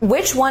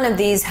 Which one of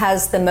these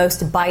has the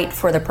most bite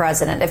for the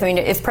president?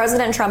 If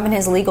President Trump and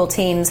his legal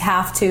teams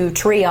have to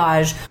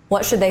triage,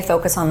 what should they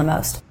focus on the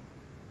most?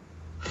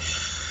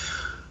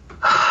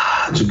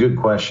 It's a good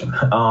question.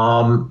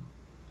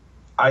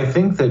 I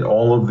think that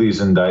all of these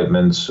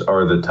indictments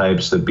are the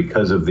types that,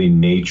 because of the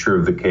nature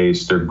of the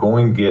case, they're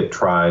going to get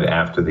tried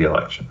after the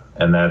election.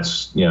 And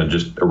that's,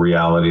 just a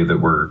reality that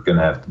we're going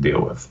to have to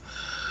deal with.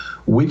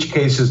 Which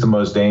case is the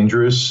most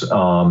dangerous?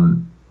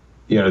 The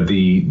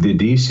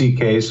D.C.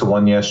 case, the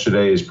one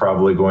yesterday, is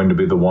probably going to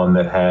be the one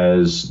that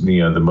has,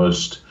 the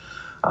most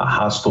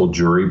hostile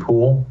jury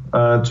pool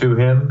to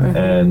him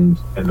and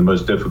the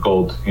most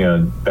difficult,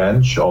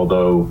 bench,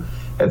 although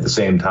at the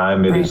same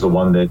time, it is the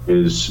one that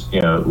is,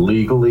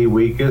 legally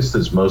weakest,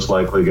 that's most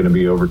likely going to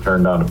be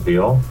overturned on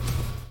appeal.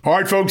 All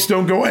right, folks,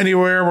 don't go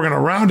anywhere. We're going to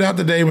round out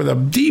the day with a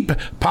deep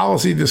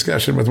policy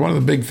discussion with one of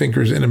the big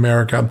thinkers in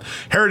America.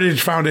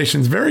 Heritage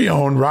Foundation's very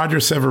own Roger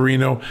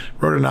Severino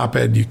wrote an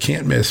op-ed you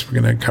can't miss.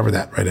 We're going to cover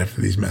that right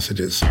after these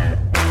messages.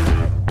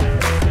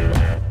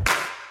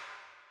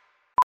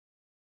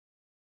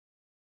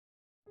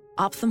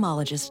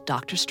 Ophthalmologist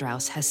Dr.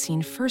 Strauss has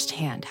seen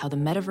firsthand how the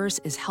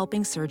metaverse is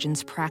helping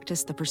surgeons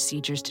practice the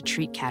procedures to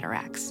treat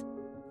cataracts.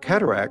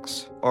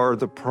 Cataracts are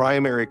the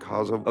primary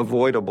cause of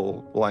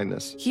avoidable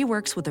blindness. He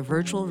works with a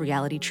virtual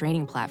reality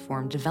training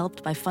platform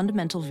developed by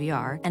Fundamental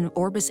VR and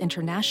Orbis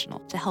International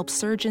to help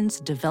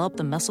surgeons develop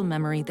the muscle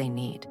memory they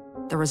need.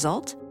 The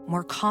result?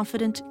 More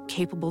confident,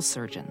 capable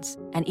surgeons.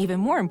 And even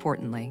more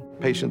importantly,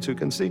 patients who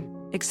can see.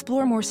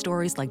 Explore more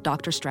stories like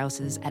Dr.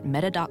 Strauss's at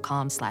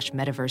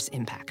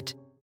meta.com/metaverseimpact.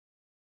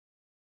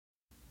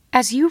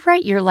 As you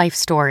write your life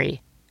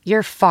story,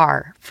 you're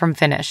far from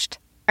finished.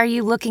 Are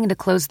you looking to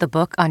close the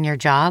book on your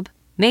job?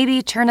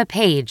 Maybe turn a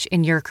page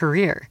in your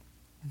career?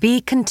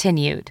 Be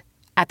continued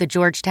at the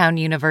Georgetown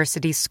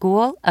University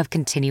School of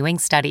Continuing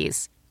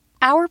Studies.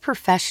 Our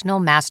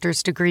professional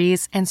master's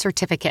degrees and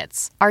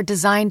certificates are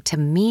designed to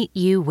meet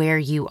you where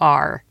you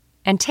are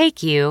and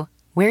take you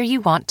where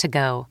you want to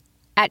go.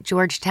 At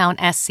Georgetown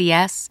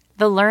SCS,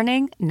 the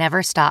learning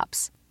never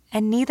stops,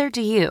 and neither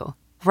do you.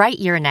 Write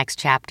your next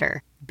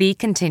chapter. Be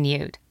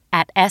continued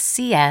at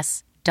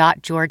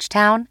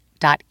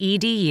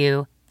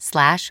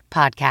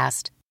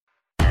scs.georgetown.edu/podcast.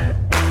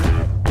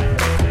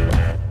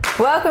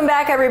 Welcome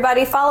back,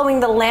 everybody.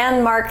 Following the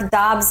landmark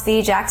Dobbs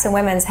v. Jackson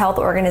Women's Health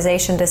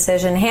Organization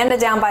decision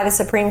handed down by the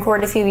Supreme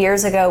Court a few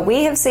years ago,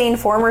 we have seen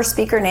former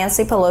Speaker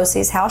Nancy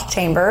Pelosi's House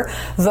chamber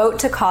vote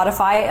to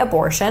codify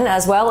abortion,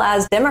 as well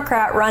as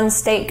Democrat-run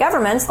state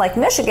governments like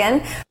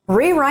Michigan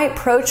rewrite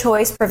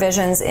pro-choice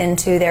provisions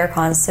into their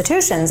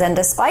constitutions. And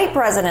despite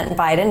President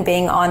Biden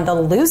being on the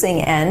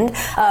losing end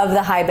of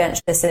the high bench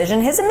decision,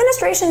 his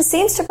administration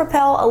seems to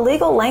propel a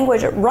legal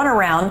language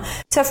runaround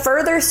to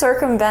further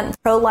circumvent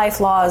pro-life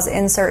laws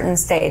in certain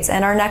states.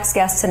 And our next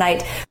guest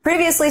tonight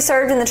previously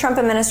served in the Trump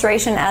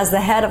administration as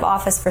the head of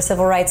Office for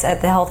Civil Rights at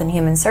the Health and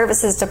Human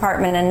Services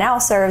Department and now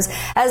serves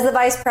as the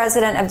Vice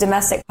President of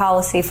Domestic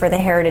Policy for the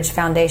Heritage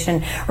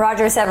Foundation.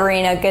 Roger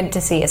Severino, good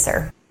to see you,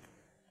 sir.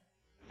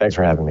 Thanks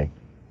for having me.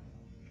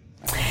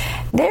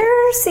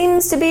 There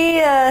seems to be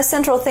a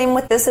central theme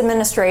with this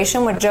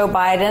administration, with Joe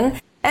Biden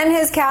and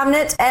his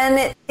cabinet, and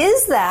it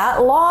is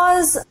that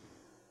laws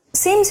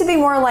seem to be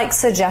more like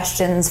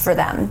suggestions for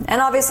them.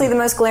 And obviously the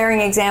most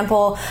glaring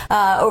example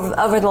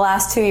over the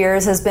last 2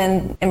 years has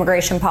been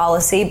immigration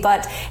policy,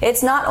 but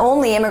it's not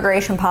only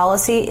immigration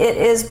policy, it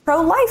is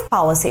pro-life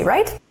policy,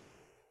 right?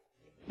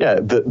 Yeah,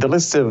 the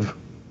list of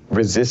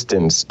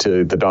resistance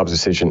to the Dobbs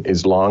decision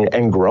is long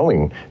and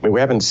growing. I mean, we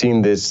haven't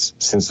seen this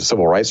since the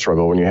civil rights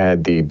struggle when you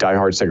had the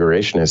diehard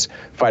segregationists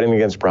fighting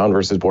against Brown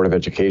versus Board of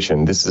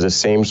Education. This is the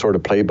same sort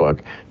of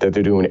playbook that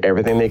they're doing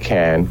everything they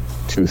can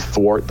to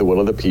thwart the will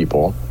of the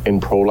people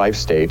in pro-life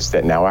states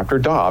that now, after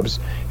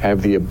Dobbs,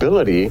 have the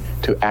ability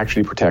to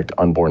actually protect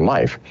unborn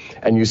life.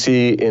 And you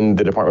see in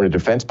the Department of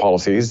Defense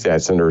policies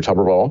that Senator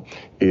Tuberville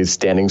is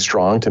standing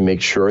strong to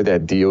make sure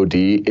that DOD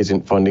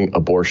isn't funding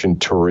abortion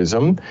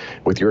tourism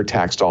with your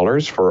tax dollars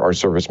for our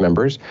service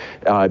members,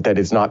 that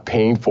it's not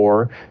paying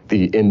for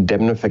the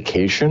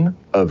indemnification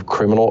of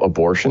criminal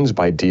abortions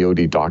by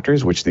DOD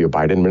doctors, which the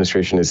Biden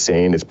administration is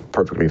saying is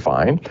perfectly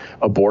fine.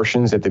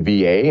 Abortions at the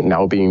VA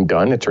now being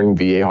done, turning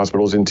VA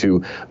hospitals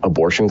into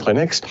abortion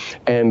clinics.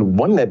 And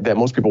one that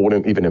most people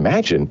wouldn't even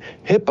imagine,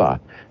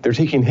 HIPAA. They're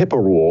taking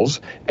HIPAA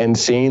rules and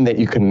saying that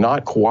you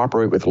cannot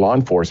cooperate with law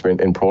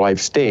enforcement in pro-life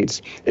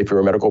states if you're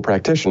a medical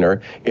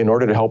practitioner in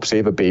order to help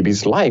save a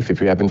baby's life,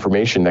 if you have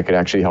information that could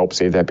actually help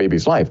save that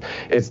baby's life.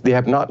 They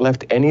have not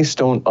left any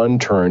stone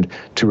unturned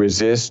to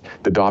resist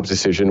the Dobbs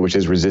decision, which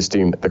is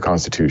resisting the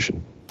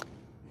Constitution.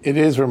 It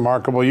is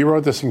remarkable. You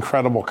wrote this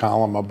incredible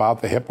column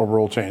about the HIPAA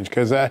rule change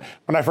because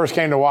when I first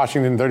came to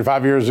Washington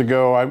 35 years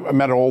ago, I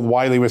met an old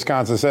Wiley,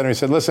 Wisconsin senator. He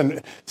said,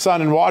 listen,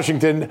 son, in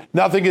Washington,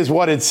 nothing is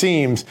what it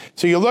seems.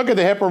 So you look at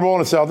the HIPAA rule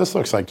and say, oh, this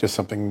looks like just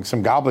some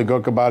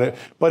gobbledygook about it.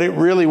 But it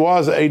really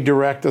was a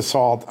direct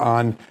assault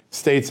on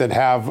states that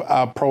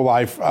have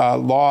pro-life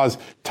laws.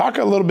 Talk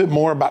a little bit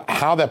more about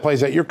how that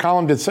plays out. Your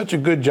column did such a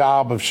good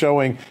job of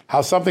showing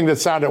how something that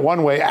sounded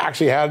one way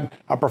actually had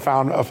a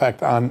profound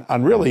effect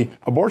on really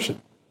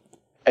abortion.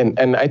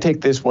 And I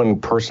take this one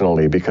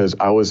personally because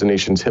I was the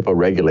nation's HIPAA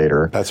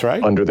regulator. That's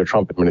right. Under the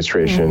Trump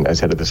administration as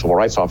head of the Civil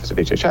Rights Office at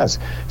HHS.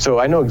 So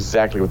I know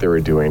exactly what they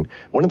were doing.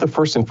 One of the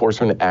first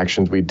enforcement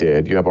actions we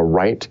did, you have a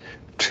right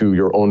to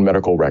your own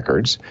medical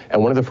records.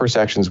 And one of the first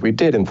actions we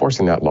did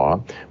enforcing that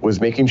law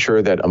was making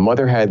sure that a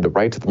mother had the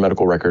right to the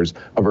medical records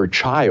of her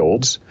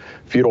child's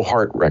fetal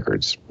heart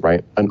records,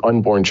 right? An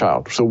unborn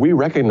child. So we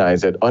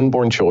recognize that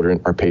unborn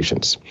children are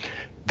patients.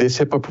 This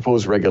HIPAA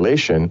proposed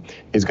regulation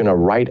is going to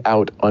write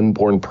out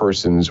unborn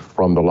persons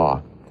from the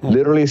law,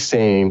 literally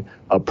saying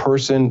a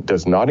person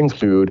does not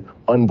include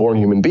unborn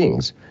human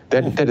beings.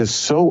 That is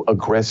so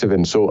aggressive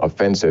and so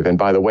offensive. And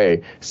by the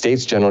way,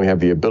 states generally have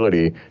the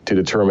ability to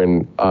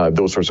determine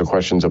those sorts of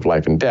questions of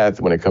life and death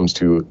when it comes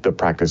to the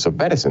practice of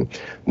medicine.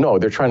 No,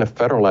 they're trying to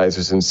federalize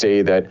this and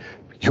say that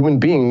human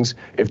beings,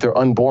 if they're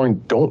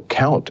unborn, don't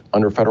count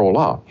under federal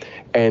law.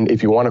 And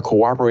if you want to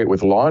cooperate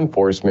with law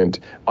enforcement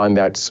on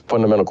that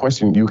fundamental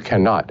question, you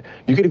cannot.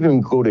 You could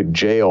even go to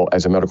jail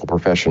as a medical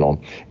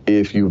professional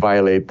if you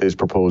violate this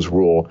proposed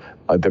rule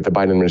that the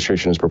Biden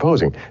administration is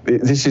proposing.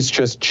 This is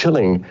just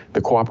chilling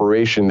the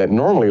cooperation that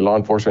normally law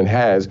enforcement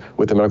has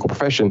with the medical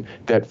profession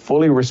that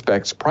fully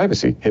respects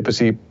privacy.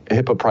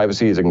 HIPAA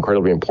privacy is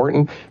incredibly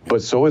important,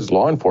 but so is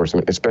law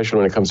enforcement, especially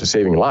when it comes to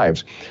saving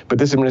lives. But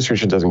this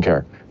administration doesn't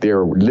care. They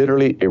are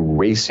literally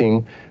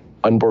erasing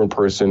unborn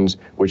persons,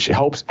 which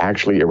helps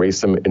actually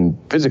erase them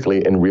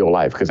physically in real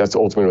life, because that's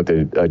ultimately what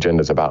the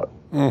agenda is about.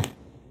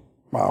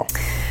 Wow.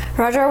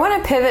 Roger, I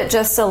want to pivot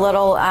just a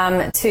little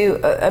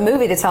to a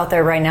movie that's out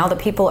there right now that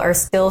people are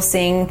still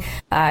seeing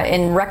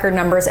in record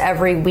numbers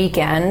every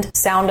weekend,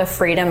 Sound of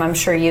Freedom. I'm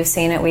sure you've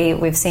seen it.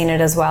 We've seen it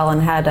as well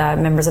and had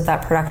members of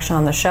that production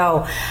on the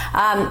show.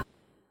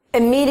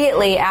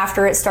 Immediately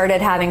after it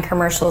started having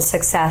commercial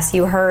success,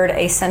 you heard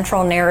a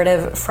central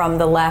narrative from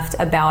the left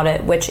about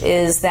it, which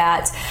is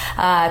that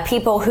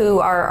people who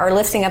are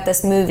lifting up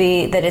this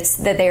movie, that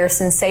they are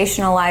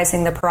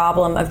sensationalizing the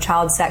problem of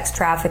child sex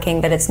trafficking,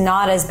 that it's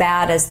not as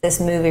bad as this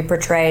movie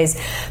portrays.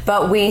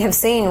 But we have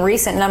seen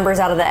recent numbers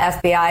out of the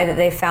FBI that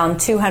they found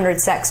 200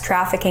 sex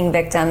trafficking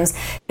victims,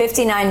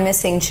 59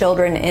 missing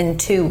children in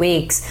 2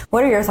 weeks.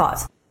 What are your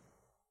thoughts?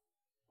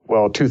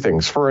 Well, two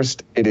things.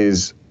 First, it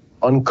is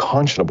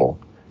unconscionable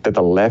that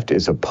the left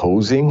is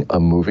opposing a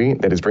movie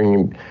that is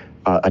bringing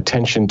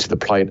attention to the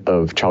plight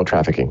of child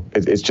trafficking.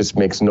 It just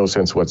makes no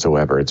sense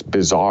whatsoever. It's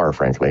bizarre,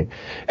 frankly.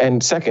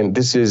 And second,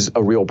 this is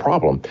a real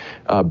problem.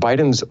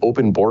 Biden's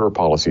open border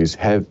policies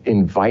have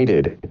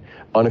invited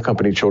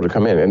unaccompanied children to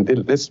come in.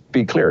 And let's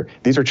be clear,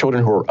 these are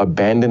children who are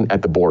abandoned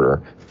at the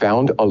border,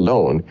 found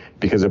alone,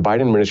 because the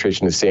Biden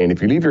administration is saying, if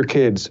you leave your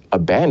kids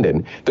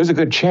abandoned, there's a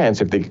good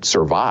chance if they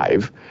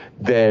survive,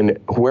 then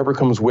whoever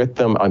comes with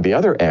them on the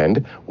other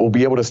end will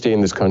be able to stay in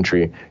this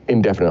country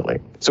indefinitely.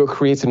 So it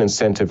creates an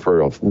incentive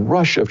for a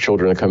rush of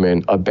children to come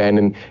in,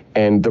 abandoned,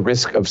 and the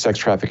risk of sex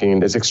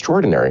trafficking is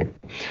extraordinary.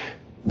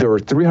 There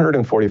were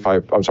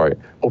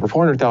over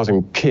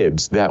 400,000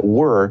 kids that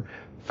were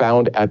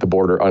found at the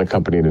border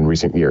unaccompanied in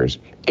recent years.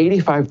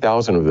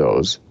 85,000 of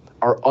those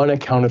are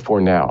unaccounted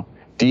for now.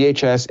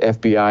 DHS,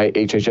 FBI,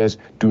 HHS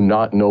do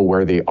not know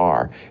where they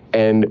are.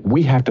 And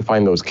we have to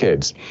find those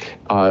kids.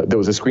 There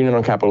was a screening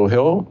on Capitol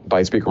Hill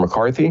by Speaker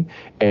McCarthy,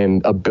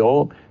 and a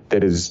bill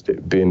that has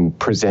been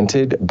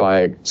presented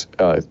by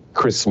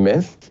Chris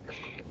Smith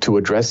to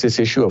address this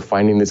issue of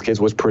finding these kids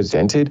was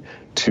presented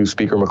to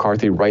Speaker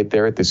McCarthy right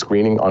there at the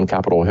screening on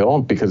Capitol Hill,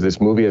 because this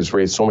movie has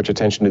raised so much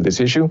attention to this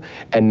issue.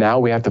 And now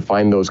we have to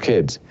find those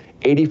kids.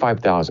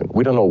 85,000.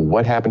 We don't know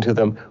what happened to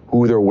them,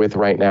 who they're with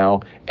right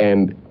now,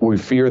 and we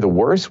fear the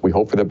worst. We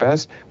hope for the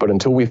best, but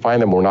until we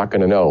find them, we're not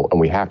going to know, and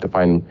we have to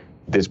find.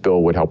 This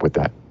bill would help with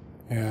that.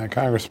 Yeah,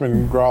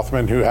 Congressman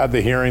Grothman, who had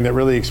the hearing that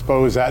really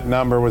exposed that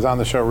number, was on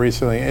the show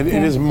recently. It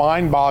is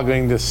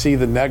mind-boggling to see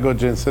the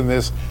negligence in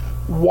this.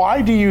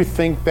 Why do you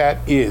think that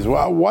is?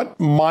 Well, what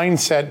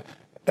mindset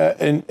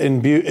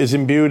is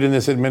imbued in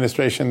this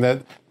administration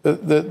that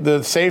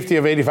the safety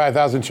of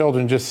 85,000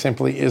 children just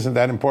simply isn't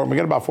that important? We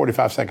got about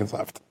 45 seconds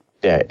left.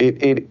 Yeah,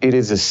 it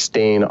is a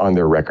stain on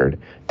their record.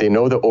 They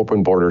know the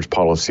open borders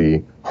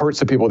policy hurts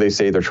the people they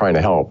say they're trying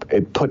to help.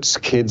 It puts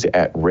kids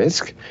at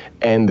risk,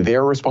 and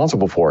they're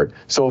responsible for it.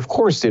 So, of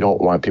course, they don't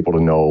want people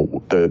to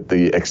know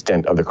the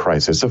extent of the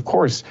crisis. Of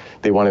course,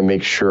 they want to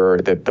make sure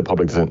that the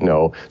public doesn't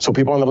know. So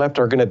people on the left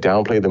are going to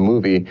downplay the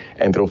movie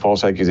and throw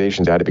false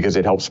accusations at it because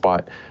it helps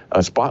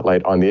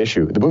spotlight on the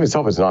issue. The movie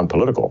itself is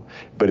non-political,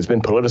 but it's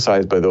been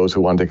politicized by those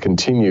who want to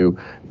continue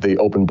the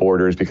open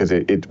borders because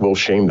it will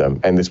shame them,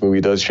 and this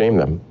movie does shame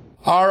them.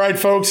 All right,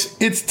 folks,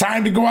 it's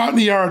time to go out in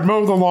the yard,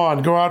 mow the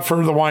lawn, go out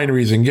for the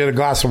wineries and get a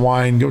glass of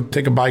wine, go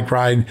take a bike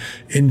ride,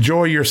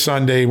 enjoy your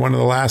Sunday, one of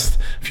the last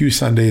few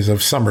Sundays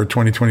of summer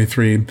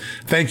 2023.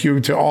 Thank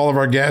you to all of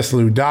our guests,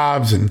 Lou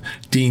Dobbs and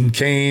Dean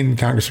Cain,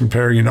 Congressman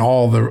Perry, and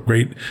all the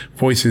great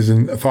voices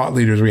and thought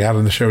leaders we had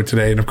on the show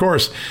today. And of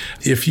course,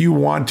 if you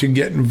want to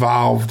get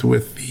involved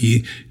with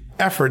the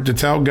effort to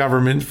tell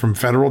government from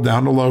federal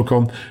down to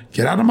local,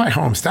 get out of my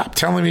home. Stop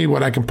telling me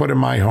what I can put in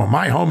my home.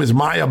 My home is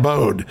my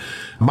abode,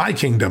 my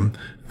kingdom.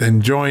 Then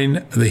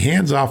join the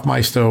Hands Off My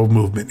Stove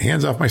movement.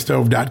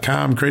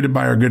 HandsOffMyStove.com, created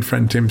by our good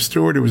friend Tim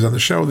Stewart, who was on the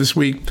show this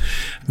week.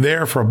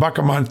 There for $1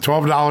 a month,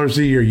 $12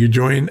 a year, you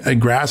join a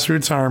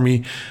grassroots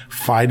army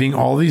fighting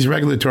all these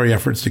regulatory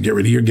efforts to get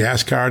rid of your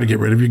gas car, to get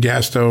rid of your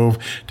gas stove,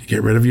 to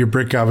get rid of your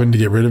brick oven, to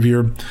get rid of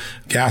your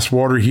gas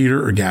water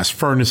heater or gas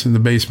furnace in the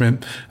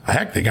basement.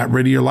 Heck, they got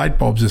rid of your light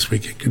bulbs this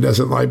week.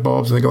 Incandescent light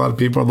bulbs. I think a lot of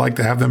people would like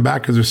to have them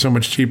back because they're so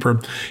much cheaper.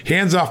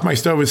 Hands Off My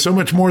Stove is so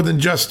much more than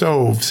just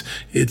stoves.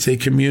 It's a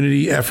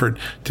community effort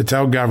to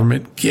tell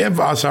government, give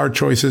us our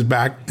choices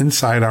back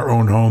inside our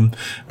own home.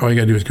 All you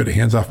got to do is go to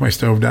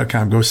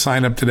handsoffmystove.com. Go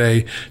sign up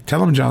today.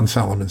 Tell them John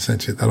Solomon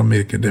sent you. That'll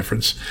make a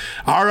difference.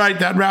 All right,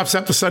 that wraps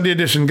up the Sunday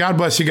edition. God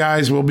bless you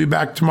guys. We'll be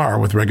back tomorrow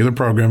with regular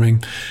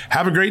programming.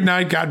 Have a great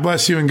night. God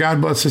bless you, and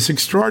God bless this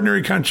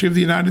extraordinary country of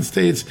the United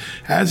States,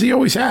 as he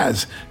always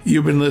has.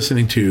 You've been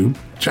listening to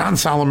John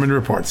Solomon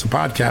Reports, a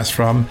podcast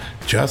from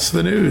Just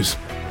the News.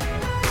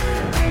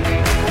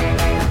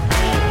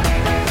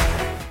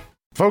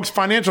 Folks,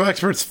 financial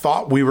experts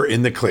thought we were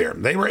in the clear.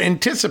 They were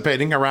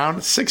anticipating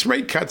around 6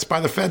 rate cuts by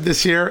the Fed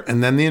this year,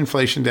 and then the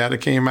inflation data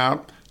came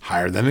out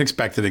higher than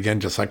expected again,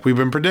 just like we've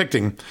been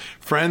predicting.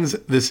 Friends,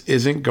 this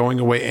isn't going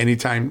away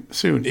anytime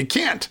soon. It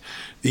can't.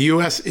 The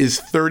U.S.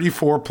 is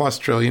 $34+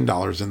 trillion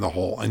in the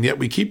hole, and yet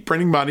we keep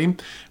printing money,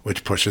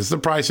 which pushes the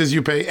prices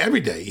you pay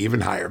every day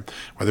even higher,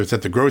 whether it's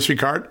at the grocery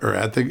cart or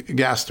at the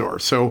gas store.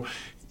 So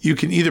you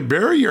can either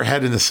bury your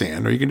head in the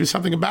sand or you can do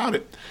something about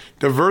it.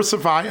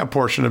 Diversify a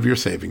portion of your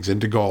savings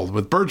into gold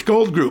with Birch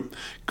Gold Group.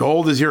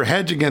 Gold is your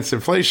hedge against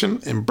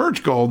inflation, and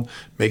Birch Gold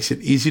makes it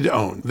easy to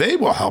own. They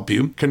will help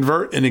you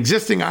convert an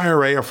existing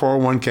IRA or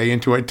 401k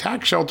into a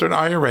tax-sheltered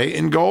IRA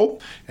in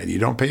gold, and you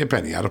don't pay a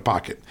penny out of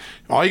pocket.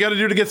 All you got to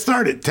do to get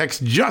started,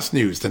 text Just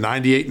News to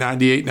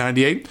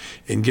 989898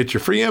 and get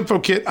your free info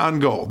kit on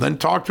gold. Then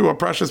talk to a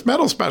precious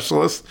metal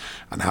specialist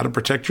on how to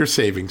protect your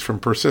savings from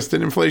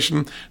persistent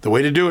inflation. The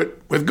way to do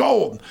it with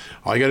gold.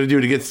 All you got to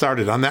do to get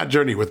started on that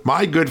journey with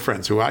my good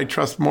friends who I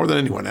trust more than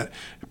anyone at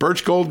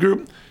Birch Gold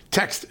Group,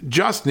 text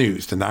Just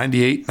News to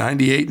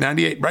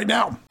 989898 right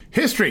now.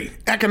 History,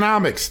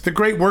 economics, the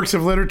great works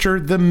of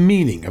literature, the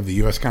meaning of the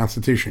U.S.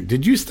 Constitution.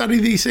 Did you study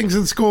these things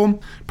in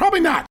school?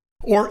 Probably not.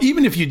 Or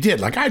even if you did,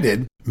 like I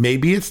did,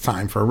 Maybe it's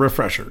time for a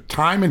refresher.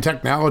 Time and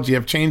technology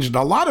have changed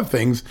a lot of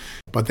things,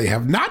 but they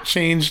have not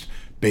changed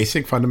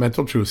basic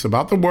fundamental truths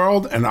about the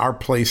world and our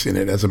place in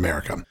it as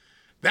America.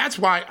 That's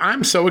why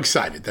I'm so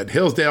excited that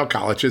Hillsdale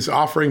College is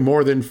offering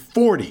more than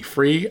 40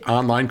 free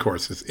online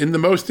courses in the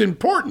most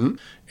important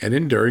and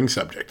enduring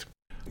subject.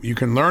 You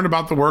can learn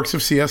about the works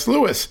of C.S.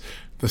 Lewis,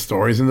 the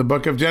stories in the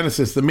book of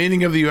Genesis, the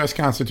meaning of the U.S.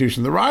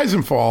 Constitution, the rise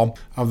and fall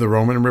of the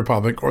Roman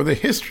Republic, or the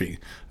history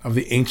of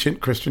the ancient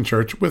Christian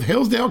church with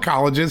Hillsdale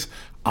College's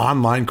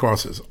online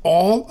courses,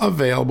 all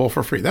available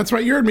for free. That's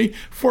right, you heard me,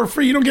 for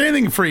free. You don't get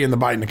anything free in the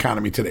Biden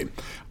economy today.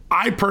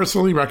 I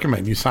personally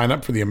recommend you sign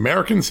up for the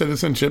American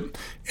Citizenship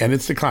and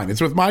Its Decline. It's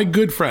with my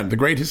good friend, the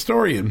great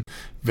historian,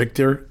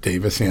 Victor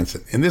Davis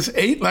Hanson. In this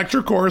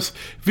 8-lecture course,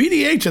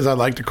 VDH, as I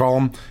like to call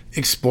him,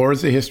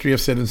 explores the history of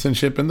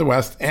citizenship in the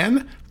West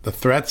and the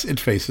threats it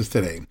faces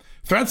today.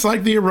 Threats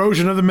like the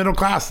erosion of the middle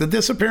class, the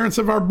disappearance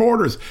of our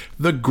borders,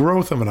 the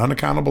growth of an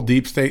unaccountable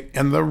deep state,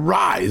 and the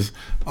rise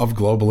of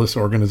globalist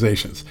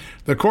organizations.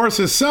 The course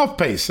is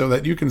self-paced so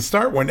that you can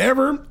start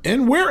whenever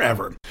and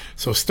wherever.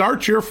 So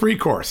start your free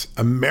course,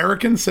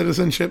 American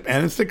Citizenship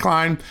and Its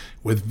Decline,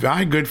 with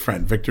my good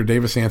friend, Victor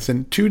Davis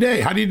Hanson,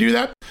 today. How do you do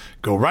that?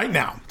 Go right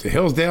now to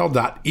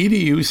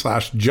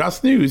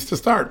hillsdale.edu/justnews to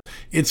start.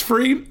 It's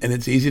free and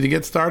it's easy to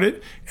get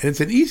started, and it's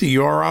an easy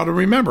URL to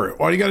remember.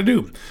 All you got to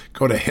do,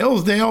 go to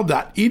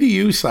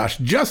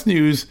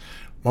hillsdale.edu/justnews.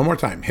 One more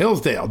time,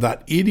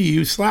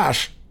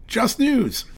 hillsdale.edu/justnews.